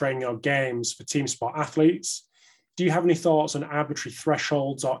in training or games for team sport athletes, do you have any thoughts on arbitrary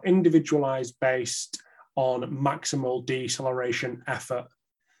thresholds or individualized based on maximal deceleration effort?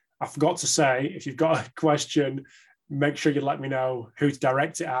 I forgot to say, if you've got a question, make sure you let me know who to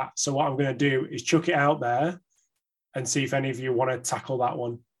direct it at. So what I'm going to do is chuck it out there and see if any of you want to tackle that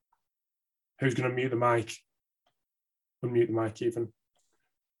one. Who's going to mute the mic? Unmute the mic even.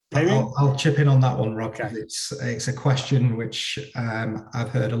 I'll chip in on that one, Rob. Okay. It's a question which I've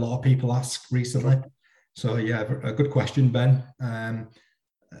heard a lot of people ask recently. So yeah, a good question, Ben.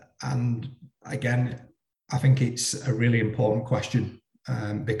 And again, I think it's a really important question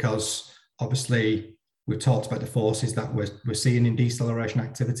because obviously we've talked about the forces that we're seeing in deceleration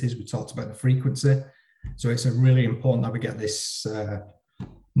activities. We talked about the frequency. So it's a really important that we get this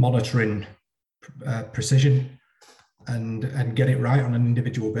monitoring precision and get it right on an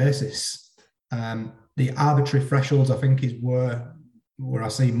individual basis. The arbitrary thresholds, I think, is where I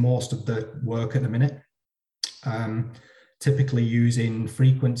see most of the work at the minute. Typically using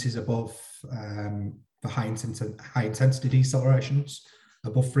frequencies above for high intensity decelerations,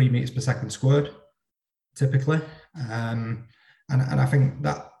 above 3 meters per second squared, typically. And I think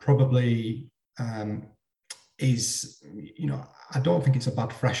that probably is, I don't think it's a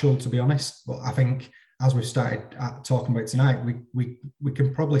bad threshold, to be honest, but I think as we've started talking about tonight, we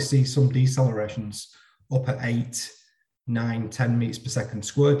can probably see some decelerations up at 8, 9, 10 meters per second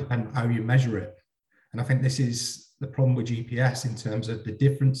squared, depending on how you measure it. And I think this is the problem with GPS in terms of the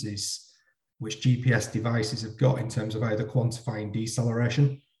differences which GPS devices have got in terms of how they're quantifying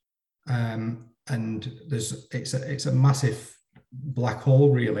deceleration. And it's a massive black hole,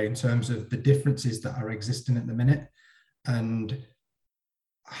 really, in terms of the differences that are existing at the minute and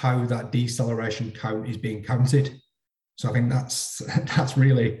how that deceleration count is being counted. So I think that's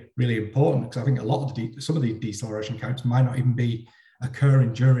really, really important, because I think a lot of some of the deceleration counts might not even be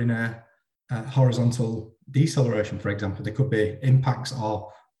occurring during a horizontal deceleration, for example. There could be impacts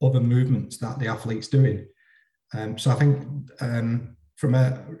or other movements that the athlete's doing. So I think from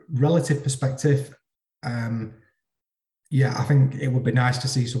a relative perspective, I think it would be nice to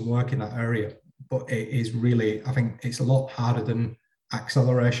see some work in that area, but it is really, I think it's a lot harder than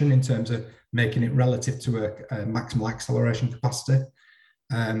acceleration in terms of making it relative to a maximal acceleration capacity.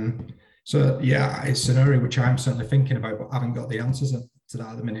 So yeah, it's an area which I'm certainly thinking about, but I haven't got the answers to that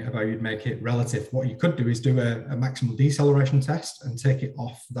at the minute, about you'd make it relative. What you could do is do a maximal deceleration test and take it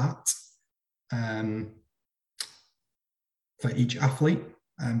off that for each athlete.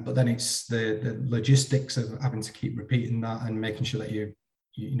 But then it's the logistics of having to keep repeating that and making sure that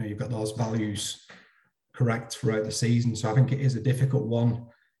you've got those values correct throughout the season. So I think it is a difficult one.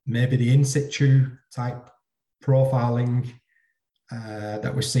 Maybe the in situ type profiling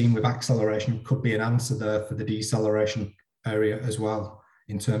that we're seeing with acceleration could be an answer there for the deceleration area as well,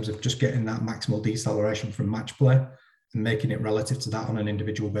 in terms of just getting that maximal deceleration from match play and making it relative to that on an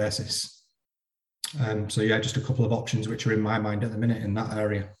individual basis. So yeah, just a couple of options which are in my mind at the minute in that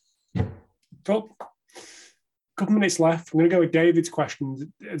area. Cool. Couple minutes left. I'm going to go with David's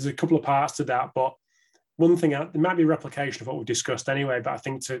question. There's a couple of parts to that, but one thing, there might be a replication of what we've discussed anyway, but I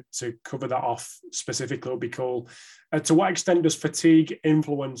think to cover that off specifically would be cool. To what extent does fatigue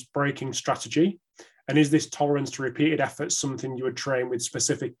influence braking strategy? And is this tolerance to repeated efforts something you would train with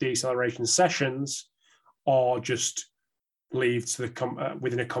specific deceleration sessions, or just leave to the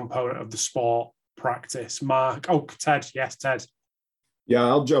within a component of the sport practice? Mark, Ted, yes, Ted. Yeah,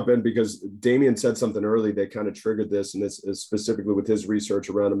 I'll jump in because Damian said something early that kind of triggered this, and this is specifically with his research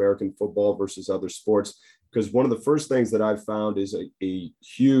around American football versus other sports. Because one of the first things that I've found is a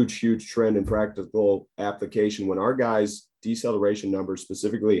huge trend in practical application when our guys' deceleration numbers,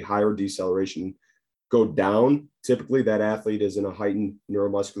 specifically higher deceleration, go down. Typically, that athlete is in a heightened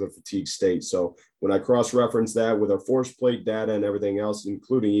neuromuscular fatigue state. So when I cross-reference that with our force plate data and everything else,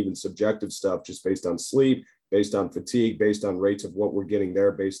 including even subjective stuff, just based on sleep, based on fatigue, based on rates of what we're getting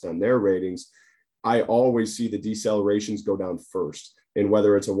there, based on their ratings, I always see the decelerations go down first. And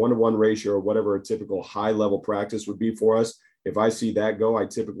whether it's a 1-to-1 ratio or whatever a typical high-level practice would be for us, if I see that go, I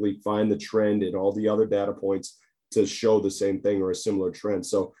typically find the trend in all the other data points to show the same thing or a similar trend.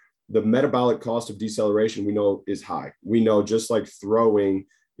 So the metabolic cost of deceleration we know is high. We know, just like throwing,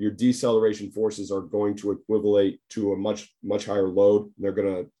 your deceleration forces are going to equivalent to a much higher load. They're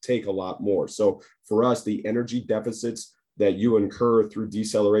going to take a lot more. So for us, the energy deficits that you incur through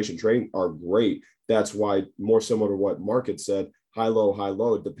deceleration training are great. That's why, more similar to what Mark had said, high,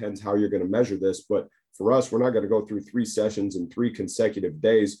 low, it depends how you're going to measure this. But For us, we're not going to go through 3 sessions in 3 consecutive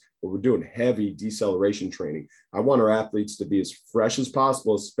days where we're doing heavy deceleration training. I want our athletes to be as fresh as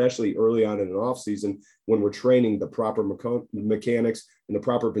possible, especially early on in an off season when we're training the proper mechanics and the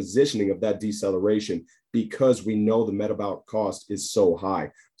proper positioning of that deceleration, because we know the metabolic cost is so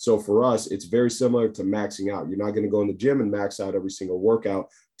high. So for us, it's very similar to maxing out. You're not going to go in the gym and max out every single workout.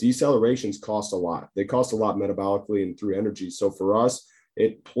 Decelerations cost a lot. They cost a lot metabolically and through energy. So for us,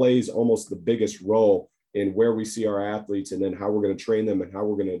 it plays almost the biggest role in where we see our athletes and then how we're going to train them and how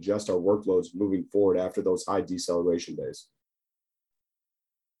we're going to adjust our workloads moving forward after those high deceleration days.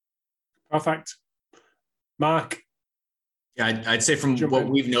 Perfect. Mark? Yeah, I'd say from what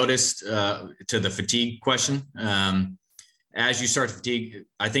we've noticed to the fatigue question, as you start to fatigue,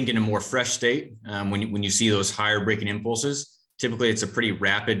 I think in a more fresh state, when you see those higher braking impulses, typically it's a pretty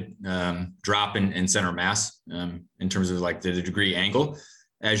rapid drop in center mass in terms of like the degree angle.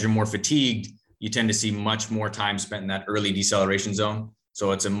 As you're more fatigued, you tend to see much more time spent in that early deceleration zone.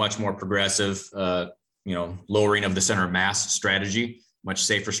 So it's a much more progressive, lowering of the center of mass strategy, much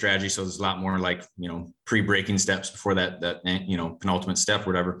safer strategy. So there's a lot more like, pre-braking steps before that penultimate step,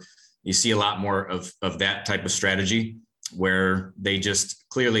 whatever. You see a lot more of that type of strategy where they just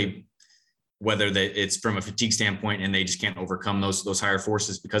clearly, whether it's from a fatigue standpoint and they just can't overcome those higher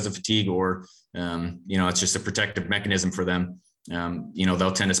forces because of fatigue, or, it's just a protective mechanism for them.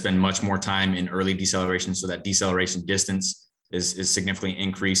 They'll tend to spend much more time in early deceleration. So that deceleration distance is significantly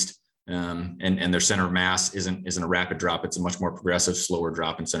increased. And their center of mass isn't a rapid drop. It's a much more progressive, slower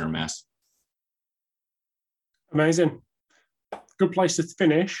drop in center of mass. Amazing. Good place to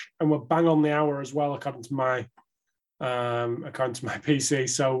finish. And we're bang on the hour as well, according to my PC.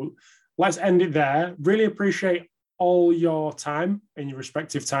 So let's end it there. Really appreciate all your time in your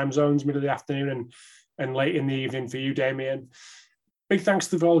respective time zones, middle of the afternoon and late in the evening for you, Damian. Big thanks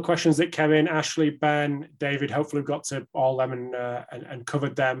to all the questions that came in. Ashley, Ben, David, hopefully we've got to all them and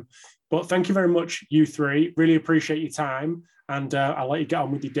covered them. But thank you very much, you three. Really appreciate your time. And I'll let you get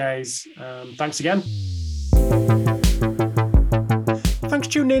on with your days. Thanks again. Thanks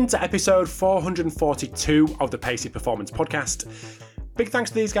for tuning in to episode 442 of the Pacey Performance Podcast. Big thanks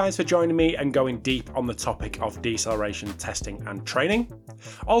to these guys for joining me and going deep on the topic of deceleration testing and training.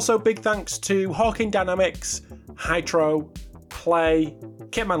 Also, big thanks to Hawking Dynamics, Hydro, Play,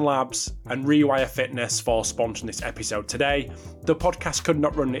 Kitman Labs, and Rewire Fitness for sponsoring this episode today. The podcast could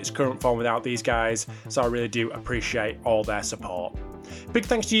not run in its current form without these guys, so I really do appreciate all their support. Big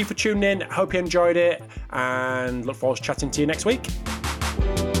thanks to you for tuning in. Hope you enjoyed it, and look forward to chatting to you next week.